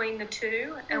colours between the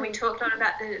two, and we talked a lot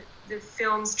about the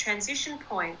film's transition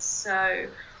points. So,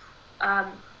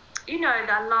 I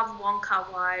love Wong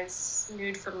Kar-wai's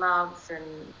Nude for Love,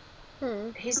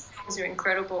 and his films are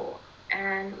incredible.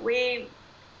 And we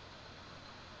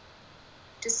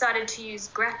decided to use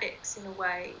graphics in a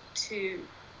way to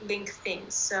link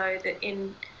things, so that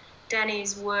in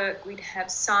Danny's work we'd have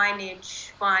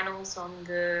signage, vinyls on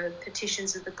the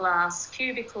partitions of the glass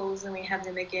cubicles, and we have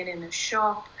them again in a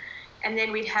shop, and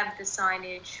then we'd have the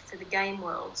signage for the game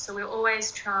world. So we're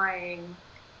always trying,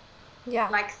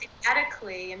 like,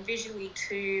 thematically and visually,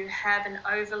 to have an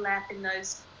overlap in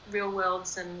those real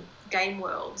worlds and game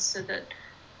worlds, so that,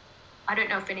 I don't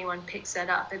know if anyone picks that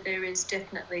up, but there is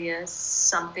definitely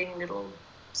something little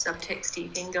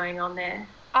subtexty thing going on there.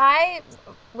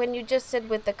 When you just said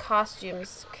with the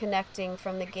costumes connecting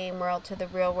from the game world to the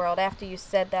real world, after you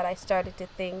said that, I started to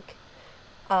think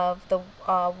of the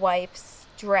wife's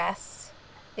dress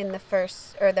in the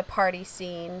first, or the party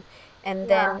scene, and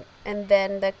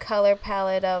then the color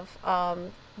palette of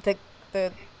the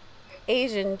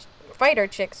Asian fighter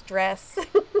chick's dress.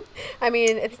 I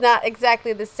mean, it's not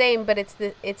exactly the same, but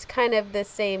it's kind of the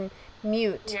same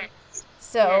mute. Yes.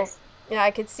 So. Yes. I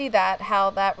could see how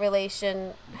that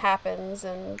relation happens,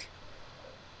 and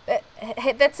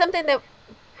that's something that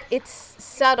it's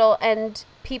subtle, and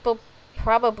people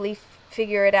probably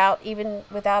figure it out even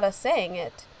without us saying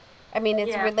it. I mean,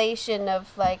 it's relation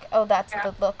of like, oh, that's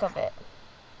the look of it.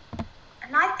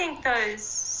 And I think those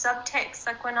subtexts,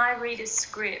 like when I read a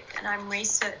script and I'm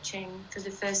researching for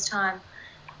the first time,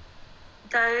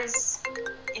 those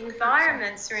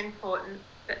environments are important.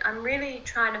 But I'm really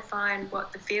trying to find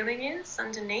what the feeling is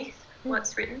underneath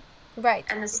what's written. Right.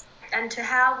 And to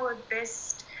how would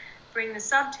best bring the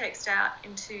subtext out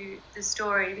into the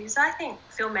story, because I think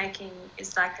filmmaking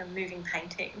is like a moving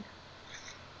painting.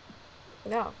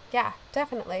 No, yeah,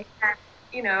 definitely.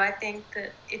 And, I think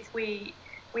that if we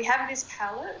have this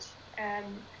palette, and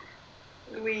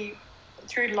we,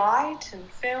 through light and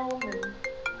film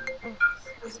and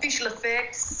visual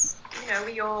effects,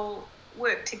 we all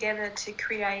work together to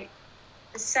create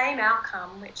the same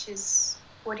outcome, which is,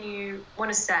 what do you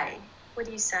want to say? What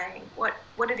are you saying? What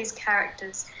are these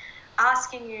characters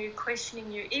asking you, questioning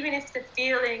you, even if the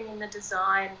feeling and the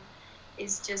design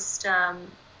is just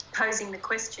posing the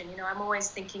question. I'm always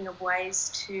thinking of ways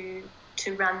to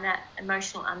run that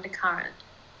emotional undercurrent.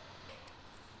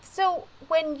 So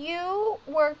when you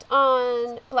worked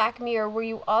on Black Mirror, were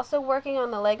you also working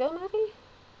on the Lego movie?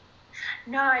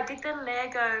 No, I did the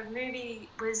Lego movie.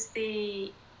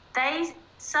 They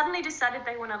suddenly decided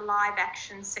they want a live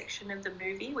action section of the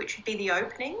movie, which would be the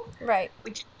opening. Right.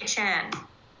 Which is Beauchamp.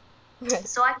 Right.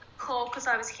 So I called, because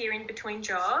I was here in between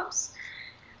jobs,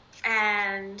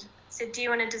 and said, do you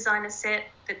want to design a set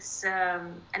that's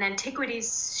an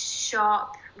antiquities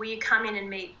shop? Will you come in and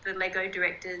meet the Lego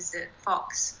directors at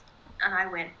Fox? And I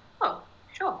went, oh,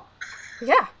 sure.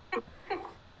 Yeah.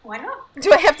 Why not?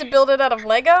 Do I have to build it out of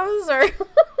Legos, or?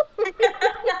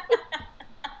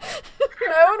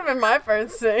 That would have been my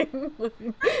first thing.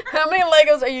 How many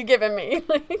Legos are you giving me?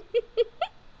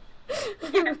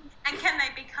 Yeah. And can they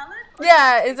be colored?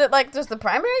 Yeah, is it like just the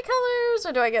primary colors,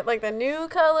 or do I get like the new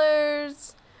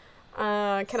colors?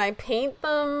 Can I paint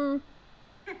them?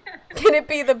 Can it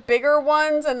be the bigger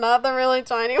ones and not the really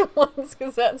tiny ones?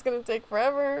 Because that's going to take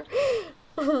forever.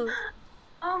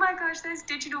 Oh my gosh, those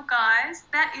digital guys,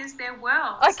 that is their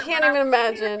world. I can't even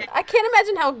imagine. I can't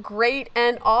imagine how great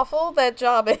and awful that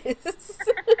job is.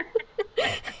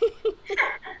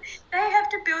 They have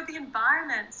to build the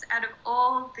environments out of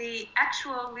all the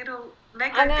actual little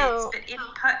Lego bits, but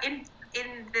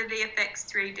in the VFX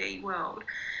 3D world.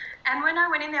 And when I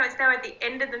went in there, they were at the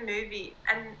end of the movie,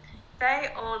 and they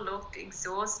all looked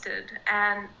exhausted.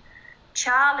 And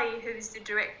Charlie, who's the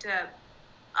director,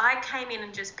 I came in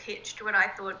and just pitched what I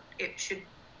thought it should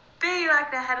be.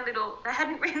 Like, they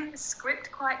hadn't written the script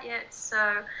quite yet.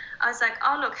 So I was like,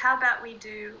 oh, look, how about we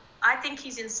do, I think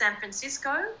he's in San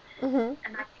Francisco, and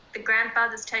I think the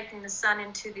grandfather's taking the son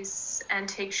into this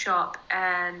antique shop,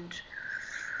 and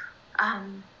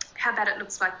how about it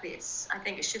looks like this? I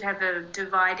think it should have a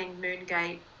dividing moon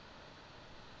gate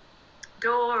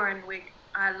door, and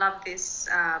I love this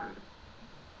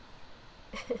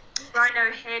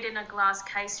rhino head in a glass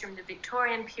case from the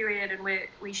Victorian period, and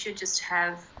we should just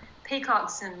have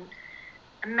peacocks and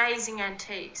amazing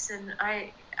antiques. And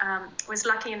I was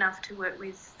lucky enough to work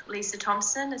with Lisa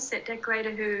Thompson, a set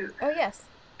decorator who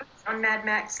on Mad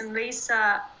Max, and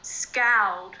Lisa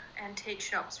scoured antique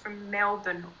shops from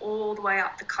Melbourne all the way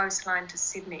up the coastline to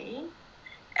Sydney.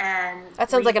 And that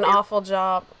sounds like an awful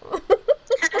job.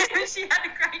 She had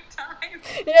a great time.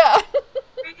 Yeah.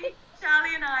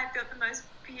 Charlie and I built the most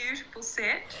beautiful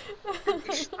set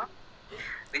with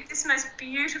this most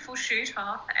beautiful shoot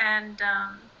off, and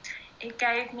it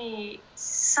gave me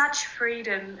such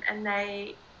freedom. And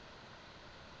I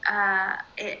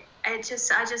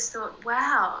just thought,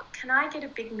 wow, can I get a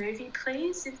big movie,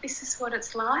 please, if this is what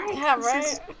it's like? Yeah, this right.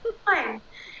 Is fine.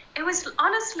 It was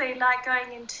honestly like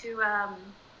going into a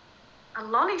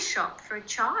lolly shop for a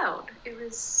child. It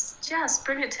was just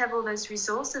brilliant to have all those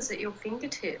resources at your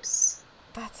fingertips.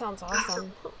 That sounds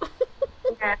awesome.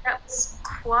 Yeah, that was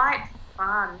quite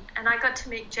fun. And I got to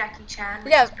meet Jackie Chan,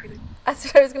 which yeah, was pretty. That's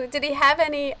what I was going to... Did he have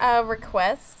any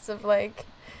requests of, like,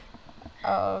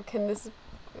 oh, can this,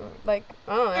 like,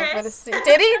 I don't know. Yes.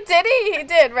 Did he? He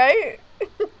did, right?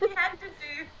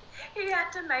 He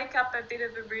had to make up a bit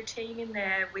of a routine in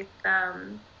there with,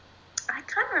 I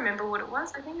can't remember what it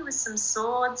was. I think it was some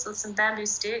swords or some bamboo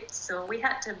sticks, or we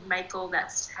had to make all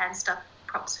that hand stuff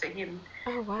props for him.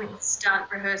 Oh, wow. With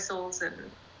stunt rehearsals,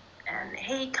 and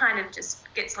he kind of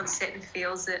just gets on set and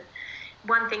feels it.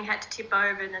 One thing had to tip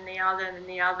over, and then the other, and then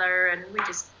the other, and we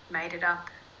just made it up.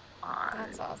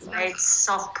 That's awesome. Made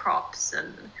soft props,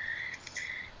 and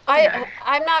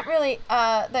I'm not really.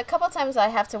 The couple times I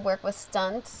have to work with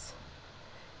stunts,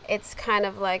 it's kind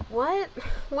of like, what?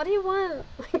 What do you want?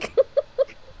 Like,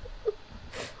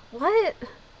 what?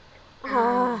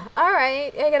 All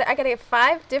right. I gotta get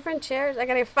 5 different chairs. I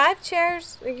gotta get 5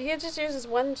 chairs. You can't just use this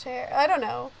one chair. I don't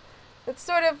know. It's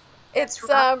sort of. It's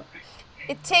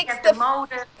It takes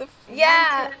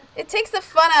it takes the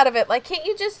fun out of it. Like, can't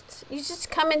you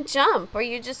just come and jump, or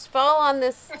you just fall on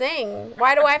this thing?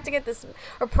 Why do I have to get this?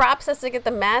 Or Props has to get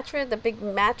the big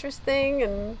mattress thing,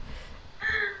 and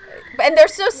they're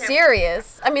so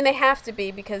serious. I mean, they have to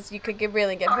be, because you could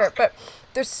really get hurt, but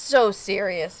they're so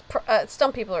serious.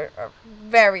 Some people are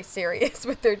very serious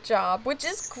with their job, which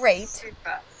is great.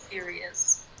 Super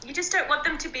serious. You just don't want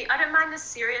them to be. I don't mind the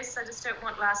serious. I just don't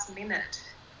want last minute.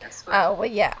 Oh, well,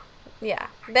 yeah.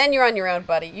 Then you're on your own,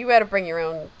 buddy. You better bring your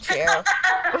own chair.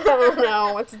 I don't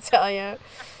know what to tell you.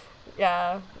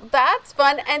 Yeah, that's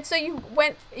fun. And so you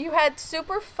had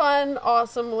super fun,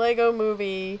 awesome Lego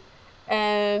movie,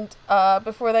 and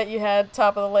before that you had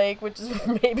Top of the Lake, which is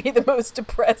maybe the most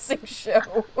depressing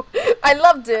show. I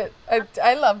loved it.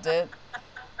 I loved it.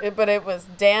 But it was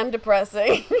damn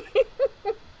depressing.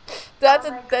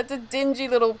 That's a dingy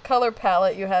little color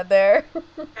palette you had there.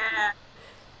 Yeah.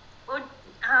 Well,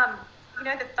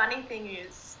 the funny thing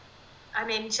is, I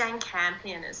mean, Jane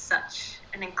Campion is such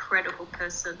an incredible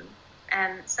person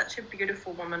and such a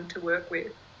beautiful woman to work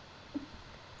with.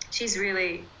 She's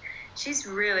really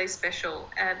special.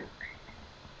 And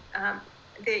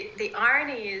the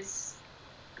irony is,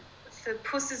 for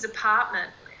Puss's apartment,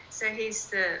 so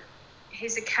he's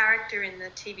a character in the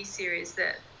TV series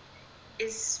that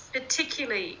is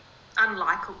particularly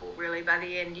unlikable, really. By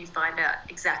the end, you find out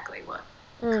exactly what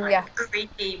kind of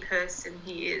creepy person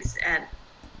he is, and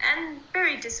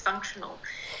very dysfunctional.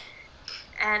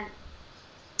 And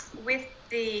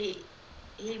he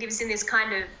lives in this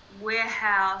kind of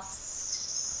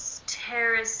warehouse,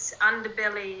 terrace,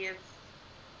 underbelly of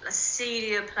a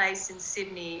seedier place in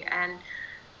Sydney, and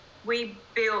we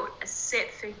built a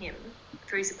set for him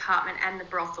for his apartment and the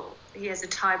brothel. He has a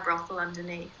Thai brothel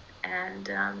underneath, and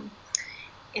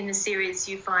in the series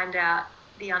you find out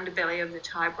the underbelly of the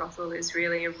Thai brothel is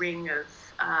really a ring of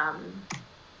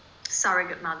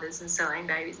surrogate mothers and selling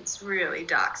babies. It's really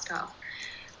dark stuff,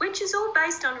 which is all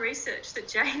based on research that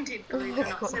Jane did, believe it or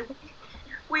not. So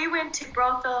we went to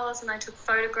brothels, and I took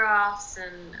photographs,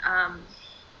 and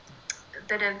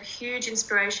that a huge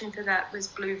inspiration for that was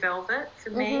Blue Velvet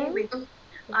for me.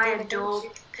 I adore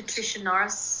Patricia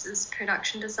Norris's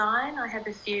production design. I have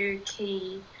a few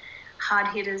key hard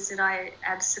hitters that I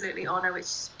absolutely honour, which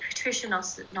Patricia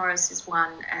Norris is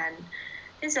one, and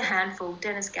there's a handful.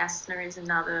 Dennis Gassner is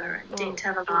another, and Dean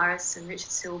Tavares and Richard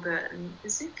Silbert, and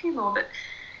there's a few more. But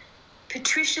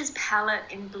Patricia's palette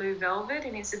in Blue Velvet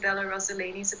in Isabella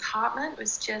Rossellini's apartment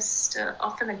was just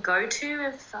often a go-to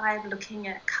if I'm looking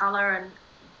at colour. And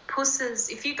Puss's,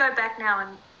 if you go back now,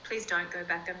 and please don't go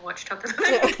back and watch Top of the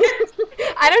Lake again.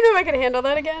 I don't know if I can handle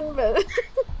that again, but...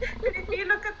 But if you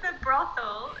look at the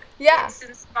brothel, yeah, it's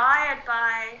inspired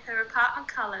by her apartment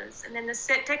colours. And then the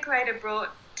set decorator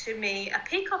brought to me a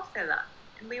peacock feather.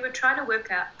 And we were trying to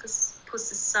work out, because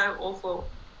Puss is so awful,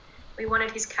 we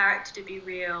wanted his character to be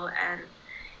real, and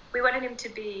we wanted him to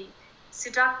be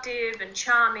seductive and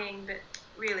charming, but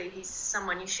really he's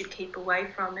someone you should keep away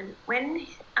from. And when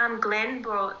Glenn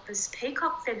brought this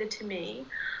peacock feather to me,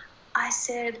 I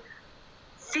said,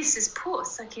 this is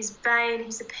Puss, like his bane,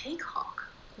 he's a peacock.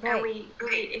 Right. And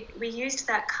we used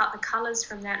the colours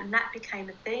from that, and that became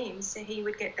a theme. So he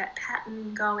would get that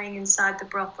pattern going inside the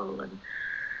brothel, and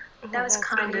that was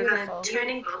kind of a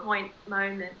turning point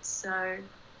moment. So,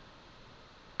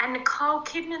 and Nicole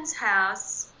Kidman's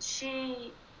house,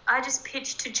 I just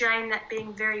pitched to Jane that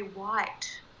being very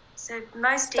white. So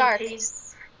most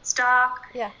DPs, stark.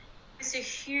 Yeah. It's a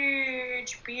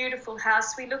huge, beautiful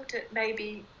house. We looked at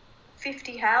maybe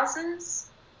 50 houses,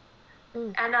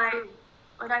 and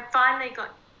when I finally got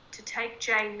to take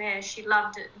Jane there, she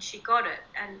loved it and she got it,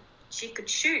 and she could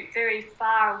shoot very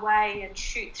far away and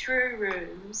shoot through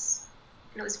rooms,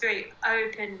 and it was very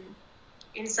open,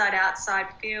 inside-outside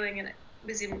feeling, and it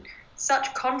was in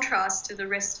such contrast to the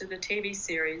rest of the TV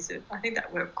series. I think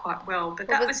that worked quite well, but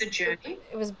that was a journey.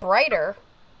 It was brighter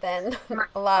than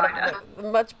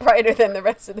much brighter than the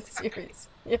rest of the series.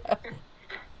 Yeah.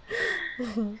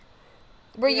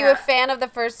 Were you a fan of the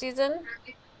first season?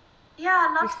 Yeah,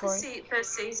 I loved the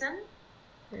first season.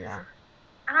 Yeah.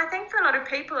 And I think for a lot of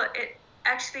people, it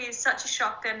actually is such a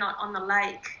shock they're not on the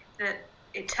lake that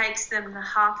it takes them the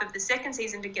half of the second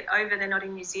season to get over they're not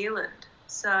in New Zealand.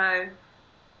 So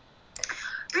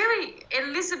really,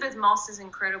 Elizabeth Moss is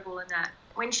incredible in that.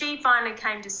 When she finally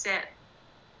came to set,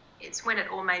 it's when it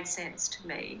all made sense to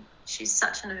me. She's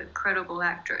such an incredible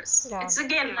actress. Yeah. It's,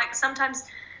 again, like sometimes,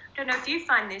 I don't know if you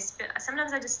find this, but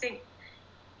sometimes I just think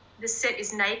the set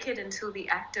is naked until the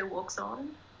actor walks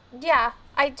on. Yeah,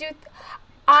 I do.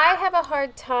 I have a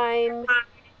hard time,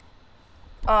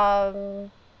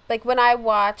 like when I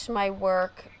watch my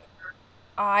work,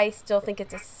 I still think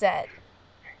it's a set.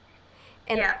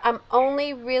 And I'm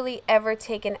only really ever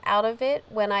taken out of it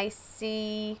when I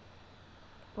see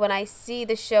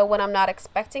the show when I'm not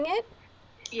expecting it.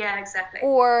 Yeah, exactly.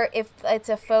 Or if it's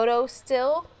a photo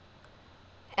still,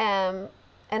 and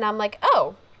I'm like,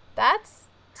 oh,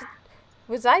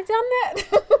 was I done that?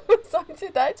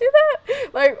 Did I do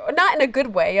that? Like, not in a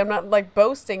good way. I'm not like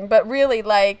boasting, but really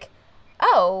like,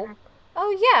 oh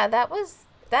yeah, that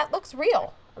looks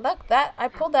real. Look, that I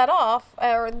pulled that off,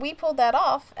 or we pulled that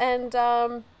off, and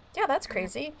yeah, that's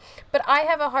crazy. But I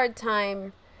have a hard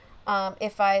time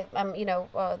if I'm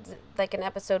like an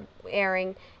episode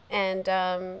airing, and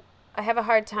I have a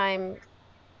hard time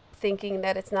thinking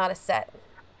that it's not a set.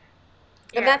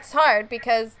 And that's hard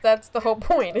because that's the whole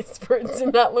point, is for it to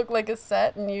not look like a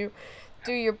set, and you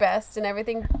do your best and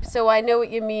everything. So I know what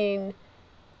you mean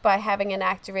by having an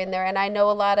actor in there, and I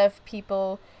know a lot of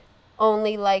people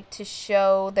only like to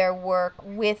show their work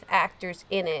with actors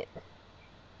in it.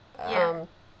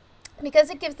 Because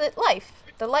it gives it life.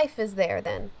 The life is there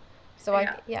then. So I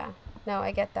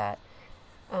get that.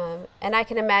 And I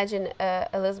can imagine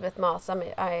Elizabeth Moss. I'm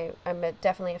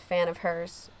definitely a fan of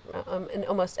hers in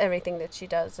almost everything that she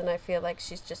does, and I feel like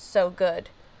she's just so good,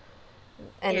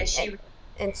 and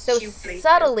so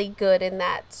subtly good in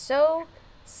that. So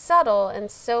subtle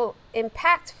and so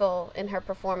impactful in her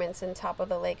performance in Top of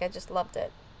the Lake. I just loved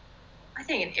it. I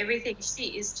think in everything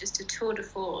she is just a tour de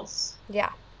force.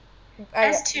 Yeah.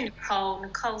 As to Nicole.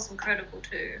 Nicole's incredible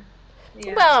too.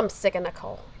 Yeah. Well, I'm sick of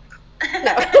Nicole.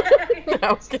 No,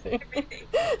 I'm kidding.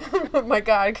 Oh my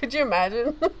God, could you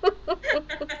imagine?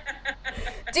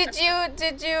 Did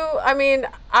you, I mean,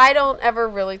 I don't ever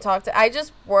really talk to, I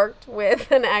just worked with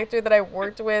an actor that I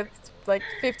worked with like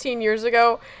 15 years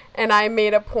ago, and I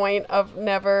made a point of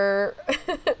never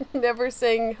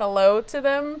saying hello to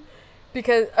them,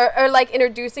 because, or like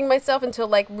introducing myself until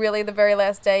like really the very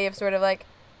last day of sort of like,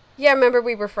 yeah, remember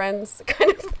we were friends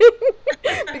kind of thing.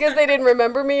 Because they didn't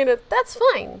remember me, and that's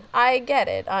fine. I get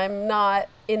it. I'm not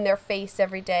in their face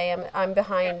every day. I'm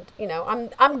behind,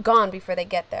 I'm gone before they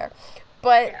get there.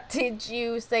 But did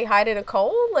you say hi to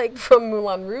Nicole, like from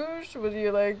Moulin Rouge? Were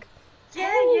you like...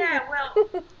 Yeah.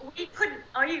 Well, we couldn't...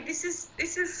 this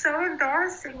is so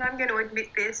embarrassing. I'm going to admit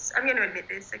this.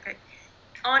 Okay.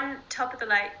 On Top of the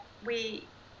Lake,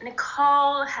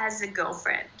 Nicole has a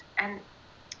girlfriend, and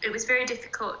it was very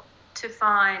difficult to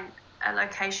find a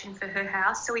location for her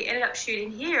house. So we ended up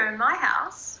shooting here in my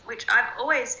house, which I've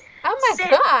always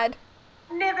God.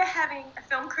 Never having a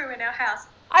film crew in our house.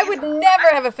 I would never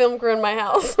have a film crew in my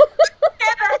house.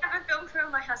 Never have a film crew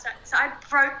in my house. So I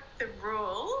broke the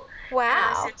rule. Wow.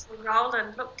 And I said to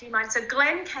Roland, look, do you mind? So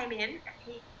Glenn came in and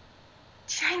he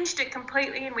changed it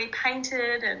completely, and we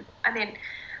painted, and then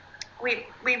we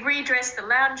redressed the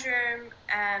lounge room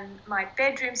and my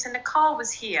bedroom. So Nicole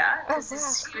was here because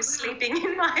she was sleeping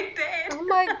in my bed. Oh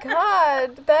my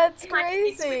God, that's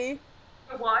crazy.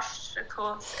 Washed, of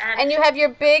course. And you have your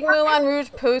big Moulin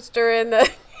Rouge poster in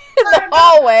the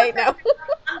hallway. No.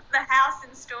 The house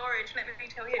in storage, let me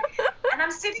tell you. And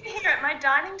I'm sitting here at my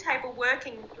dining table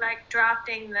working, like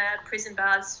drafting the prison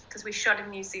bars, because we shot in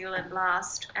New Zealand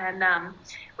last, and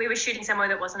we were shooting somewhere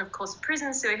that wasn't, of course, a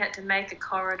prison, so we had to make a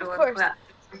corridor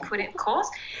and put it, of course.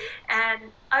 And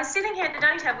I was sitting here at the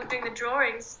dining table doing the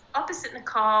drawings opposite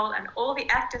Nicole and all the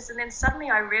actors, and then suddenly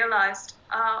I realised,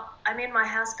 I'm in my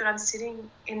house, but I'm sitting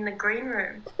in the green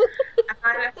room. And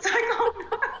I was like,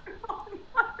 oh no.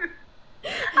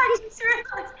 I just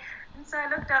realised. And so I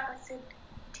looked up, I said,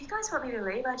 do you guys want me to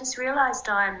leave? I just realised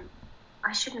I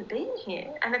shouldn't be in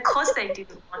here. And of course they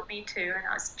didn't want me to. And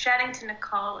I was chatting to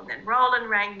Nicole, and then Roland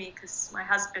rang me, because my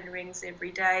husband rings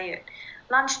every day at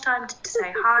lunchtime to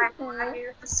say hi. How are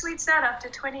you? How sweet's that after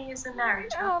 20 years of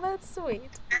marriage? Oh, that's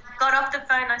sweet. And I got off the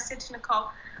phone and I said to Nicole,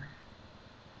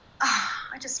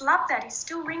 I just love that. He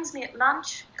still rings me at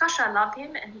lunch. Gosh, I love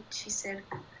him. And she said,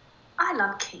 I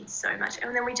love Keith so much.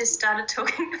 And then we just started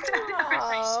talking about our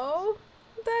relationship. Oh,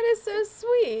 that is so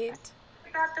sweet.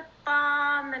 About the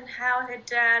farm and how her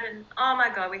dad, and oh my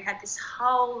God, we had this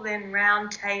whole then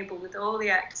round table with all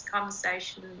the actors'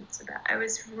 conversations about. It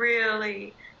was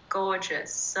really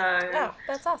gorgeous. So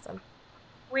that's awesome.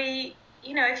 We,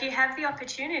 if you have the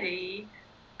opportunity,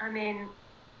 I mean,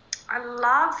 I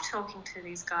love talking to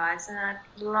these guys, and I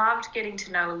loved getting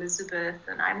to know Elizabeth,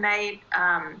 and I made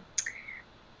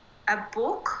a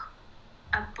book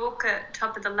at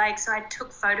Top of the Lake. So I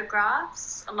took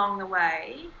photographs along the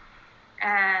way,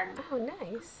 and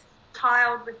nice.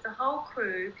 Tiled with the whole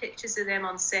crew pictures of them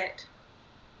on set.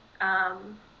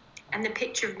 And the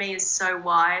picture of me is so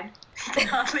wide, you can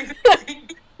hardly see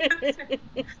it.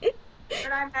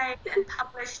 But I made and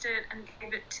published it and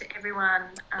gave it to everyone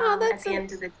at the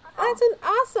end of the day. That's an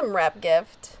awesome wrap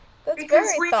gift. That's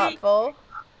very thoughtful.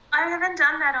 I haven't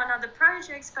done that on other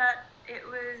projects, but it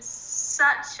was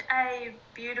such a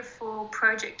beautiful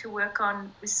project to work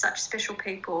on with such special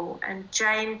people. And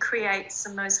Jane creates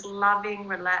the most loving,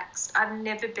 relaxed. I've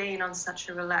never been on such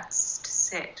a relaxed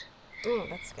set. Oh,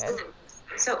 that's good.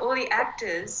 So all the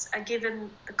actors are given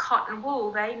the cotton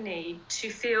wool they need to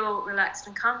feel relaxed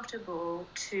and comfortable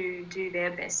to do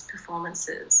their best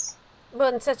performances.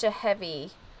 Well, it's such a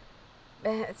heavy,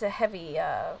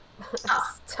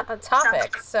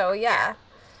 topic. So yeah.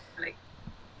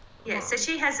 Yeah, so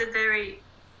she has a very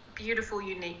beautiful,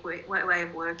 unique way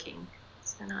of working.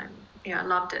 And I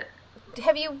loved it.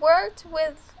 Have you worked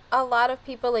with a lot of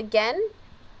people again?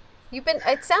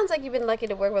 It sounds like you've been lucky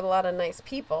to work with a lot of nice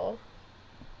people.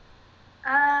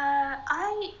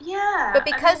 Yeah. But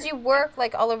because you work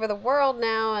like all over the world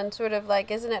now, and sort of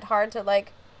like, isn't it hard to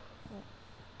like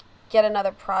get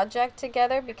another project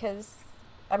together? Because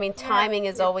I mean, timing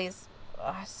is always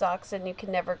sucks, and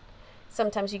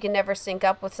sometimes you can never sync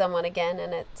up with someone again,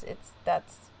 and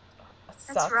that's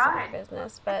sucks right. in your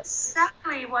business. But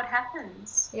exactly what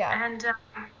happens. Yeah. And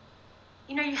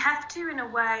you have to, in a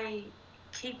way,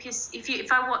 keep you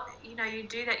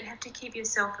do that, you have to keep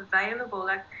yourself available.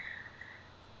 Like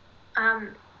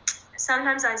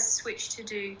sometimes I switch to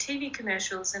do TV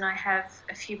commercials, and I have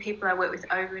a few people I work with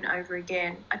over and over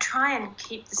again. I try and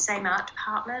keep the same art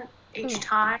department each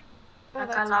time.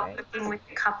 I love working with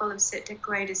a couple of set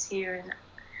decorators here,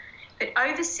 but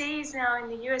overseas now in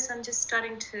the US, I'm just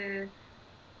starting to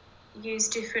use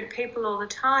different people all the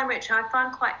time, which I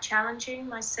find quite challenging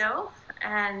myself.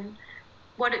 And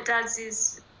what it does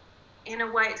is, in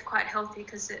a way, it's quite healthy,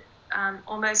 because it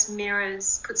almost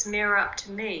puts a mirror up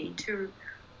to me to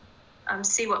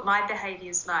see what my behaviour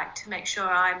is like, to make sure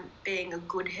I'm being a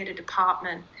good head of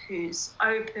department who's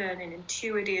open and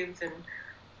intuitive and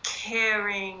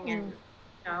caring. And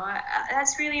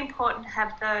that's really important to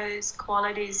have those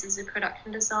qualities as a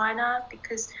production designer,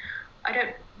 because I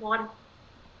don't want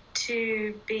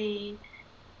to be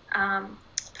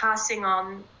passing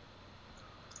on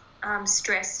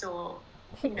stress or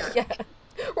Yeah.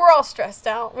 We're all stressed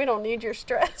out. We don't need your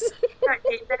stress.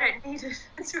 They don't need it.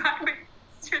 That's right. We're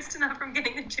stressed enough from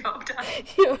getting the job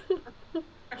done.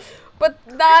 But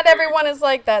not everyone is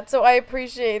like that, so I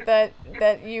appreciate that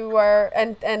you are,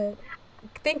 and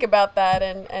think about that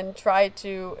and try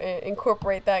to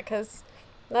incorporate that, because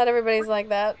not everybody's like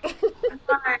that. No,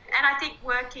 and I think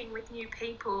working with new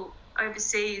people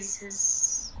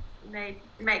overseas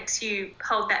makes you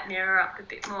hold that mirror up a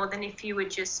bit more than if you were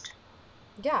just...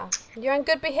 Yeah, you're on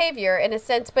good behavior in a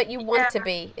sense, but you want to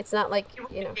be. It's not like, you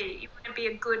want to be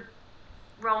a good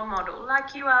role model,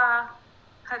 like you are.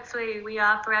 Hopefully, we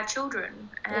are for our children,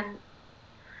 and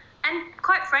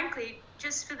quite frankly,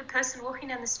 just for the person walking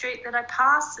down the street that I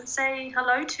pass and say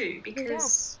hello to,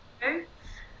 because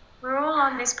we're all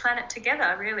on this planet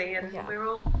together, really, and we're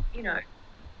all, You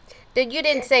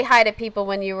didn't say hi to people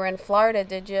when you were in Florida,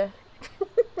 did you?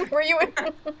 Were you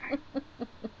in...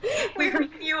 We were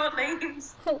in New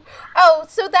Orleans. Oh,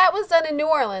 so that was done in New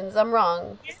Orleans. I'm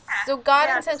wrong. Yeah. So God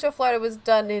in Central Florida was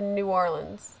done in New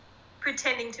Orleans.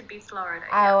 Pretending to be Florida.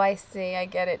 Oh, I see. I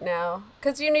get it now.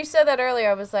 Because you said that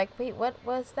earlier. I was like, wait, what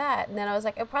was that? And then I was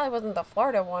like, it probably wasn't the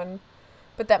Florida one.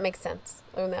 But that makes sense.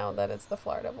 Oh, now that it's the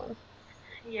Florida one.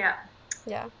 Yeah.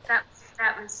 Yeah. That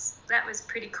was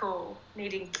pretty cool,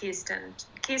 meeting Kirsten.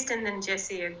 Kirsten and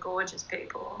Jessie are gorgeous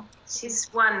people. She's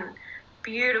one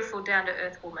beautiful,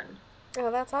 down-to-earth woman. Oh,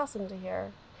 that's awesome to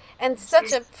hear. And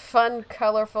such a fun,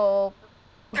 colorful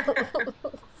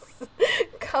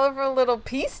little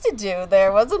piece to do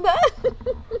there, wasn't that?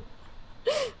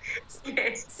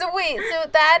 Yes. So wait, so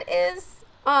that is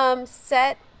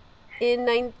set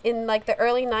in like the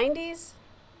early 90s?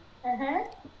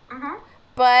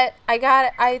 But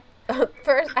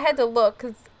first I had to look,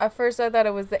 because at first I thought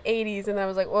it was the 80s, and I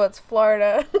was like, well, it's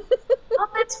Florida. Oh,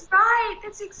 that's right.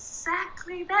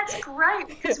 That's great,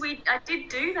 because I did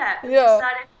do that. We Yeah.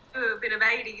 decided to do a bit of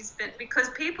 80s, but because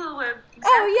people were... Exactly.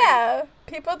 Oh, yeah.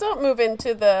 People don't move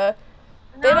into the...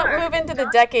 They don't move into the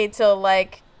decade till,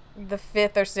 like, the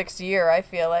 5th or 6th year, I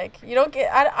feel like. You don't get...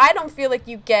 I don't feel like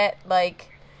you get, like,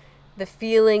 the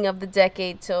feeling of the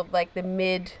decade till, like, the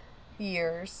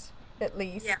mid-years, at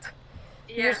least. Yeah.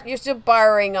 Yeah. You're still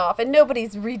borrowing off, and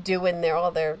nobody's redoing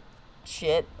all their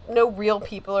shit. No real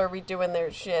people are redoing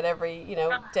their shit every,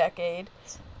 decade.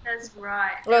 That's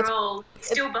right. They're all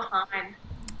still behind.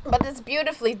 But it's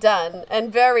beautifully done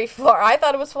and very Florida. I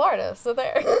thought it was Florida, so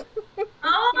there.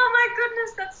 Oh my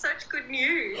goodness, that's such good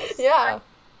news. Yeah.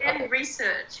 And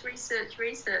research.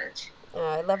 Oh,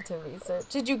 I love to research.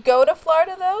 Did you go to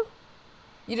Florida, though?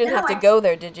 You didn't have to go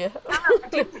there, did you? No, I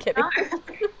didn't. Kidding. No.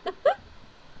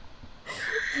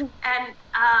 And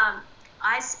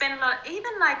I spend a lot,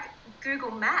 even like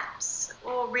Google Maps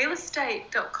or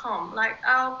realestate.com. Like,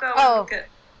 I'll go and look at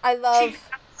cheap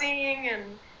housing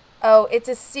and... Oh, it's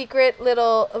a secret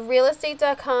little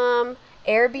realestate.com.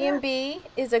 Airbnb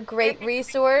is a great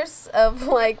resource of,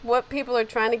 like, what people are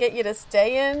trying to get you to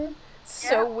stay in.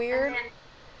 So weird. And then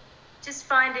just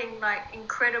finding, like,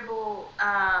 incredible,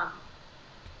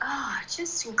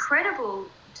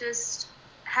 just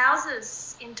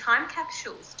houses in time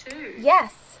capsules, too.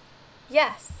 Yes.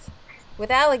 With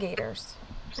alligators.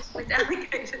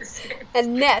 Yes.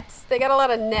 And nets. They got a lot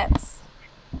of nets.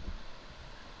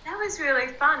 That was really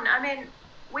fun. I mean,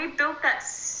 we built that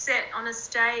set on a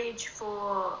stage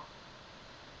for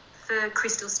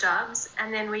Crystal Stubbs,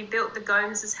 and then we built the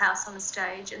Gomes' house on the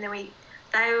stage, and then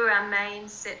they were our main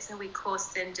sets, and we, of course,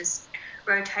 then just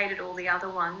rotated all the other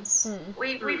ones.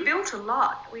 We built a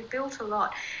lot.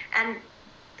 And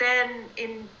then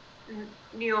in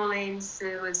New Orleans,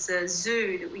 there was a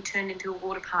zoo that we turned into a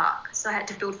water park, so I had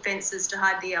to build fences to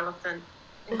hide the elephant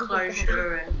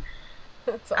enclosure. And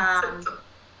that's awesome.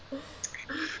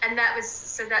 And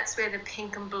that's where the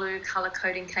pink and blue color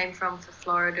coding came from for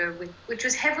Florida, which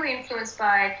was heavily influenced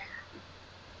by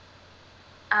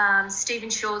Stephen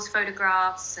Shaw's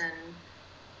photographs and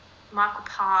Michael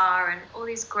Parr and all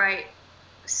these great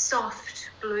soft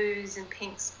blues and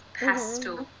pinks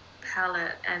pastel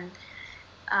palette, and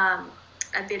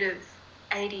a bit of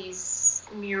 80s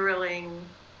muraling,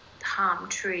 palm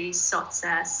trees,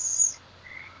 sotsas,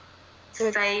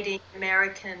 fading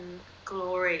American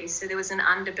glory. So there was an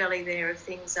underbelly there of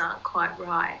things aren't quite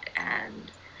right, and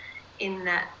in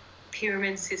that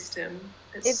pyramid system,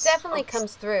 it definitely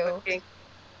comes through,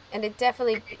 and it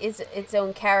definitely is its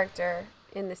own character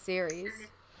in the series.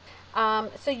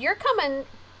 So you're coming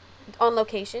on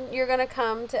location. You're gonna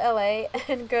come to LA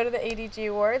and go to the ADG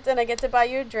Awards, and I get to buy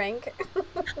you a drink.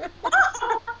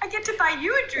 I get to buy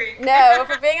you a drink. No,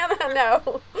 for being on that,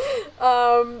 no.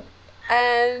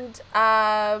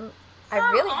 I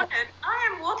really honored. I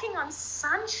am walking on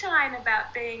sunshine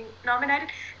about being nominated.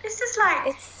 This is like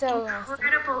it's so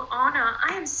incredible honor.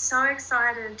 I am so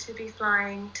excited to be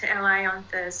flying to LA on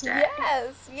Thursday.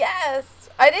 Yes.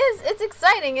 It is. It's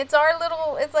exciting. It's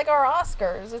like our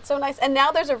Oscars. It's so nice. And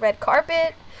now there's a red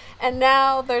carpet. And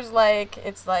now there's like,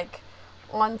 it's like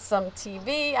on some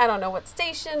TV. I don't know what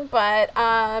station, but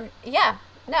yeah,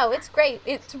 no, it's great.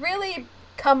 It's really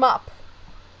come up.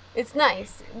 It's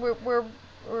nice. We're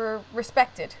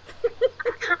respected.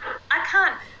 I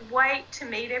can't wait to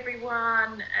meet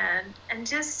everyone, and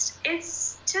just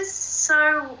it's just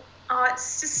so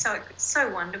so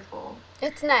wonderful.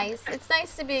 It's nice. It's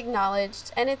nice to be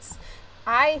acknowledged, and it's,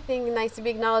 I think, nice to be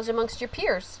acknowledged amongst your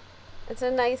peers. It's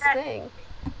a nice thing.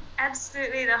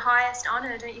 Absolutely the highest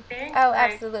honor, don't you think? Oh,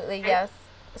 absolutely, yes.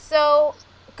 So,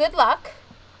 good luck.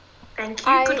 Thank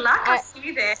you. Good luck. I'll see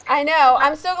you there. I know.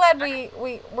 I'm so glad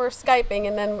we're Skyping,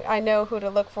 and then I know who to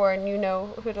look for, and you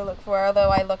know who to look for, although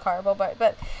I look horrible.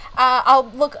 But I'll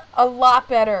look a lot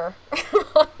better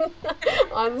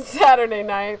on Saturday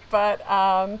night. But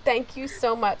thank you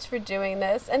so much for doing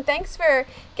this, and thanks for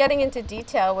getting into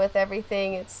detail with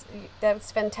everything.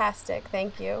 That's fantastic.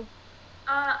 Thank you.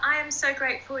 I am so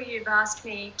grateful you've asked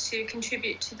me to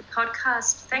contribute to the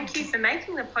podcast. Thank you for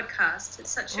making the podcast. It's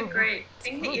such a great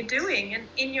thing that you're doing, and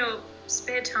in your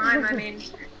spare time. I mean,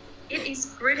 it is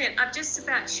brilliant. I've just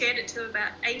about shared it to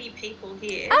about 80 people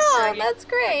here. Oh, so that's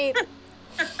great.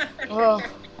 Well,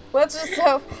 let's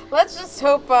just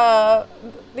hope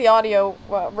the audio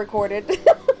recorded.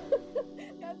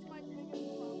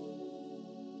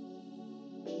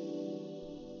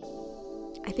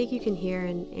 I think you can hear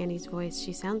in Annie's voice,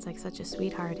 she sounds like such a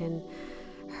sweetheart, and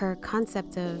her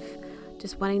concept of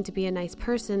just wanting to be a nice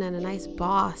person and a nice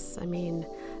boss, I mean,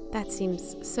 that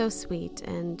seems so sweet.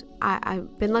 And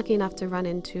I've been lucky enough to run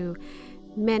into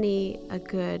many a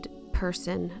good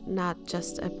person, not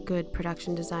just a good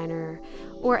production designer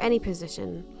or any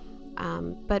position,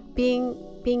 but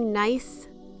being nice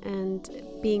and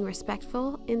being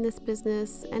respectful in this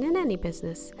business and in any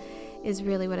business is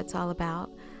really what it's all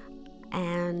about.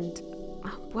 And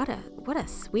what a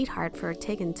sweetheart for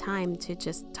taking time to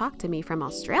just talk to me from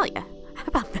Australia. How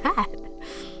about that?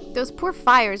 Those poor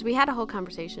fires. We had a whole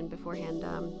conversation beforehand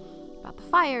about the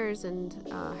fires, and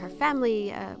her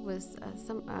family was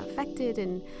affected,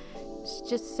 and it's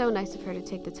just so nice of her to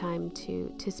take the time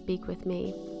to speak with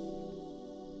me.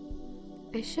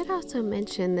 I should also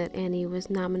mention that Annie was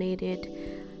nominated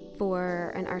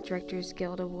for an Art Directors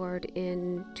Guild Award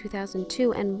in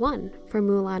 2002 and won for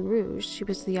Moulin Rouge. She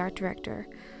was the art director.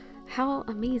 How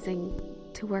amazing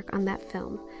to work on that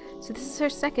film. So this is her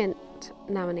second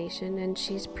nomination, and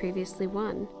she's previously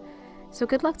won. So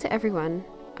good luck to everyone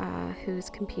who's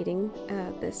competing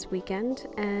this weekend,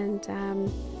 and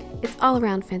it's all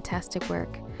around fantastic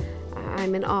work.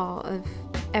 I'm in awe of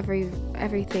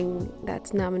everything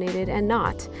that's nominated and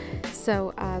not.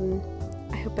 So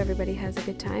I hope everybody has a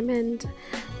good time, and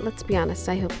let's be honest,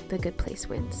 I hope the good place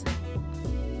wins.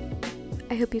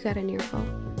 I hope you got an earful.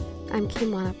 I'm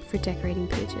Kim Wanup for Decorating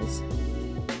Pages.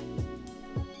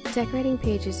 Decorating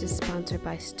Pages is sponsored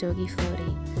by Stogie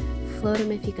Floaty. Float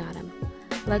 'em if you got 'em.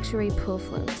 Luxury pull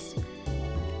floats.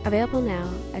 Available now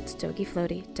at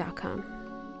stogiefloaty.com.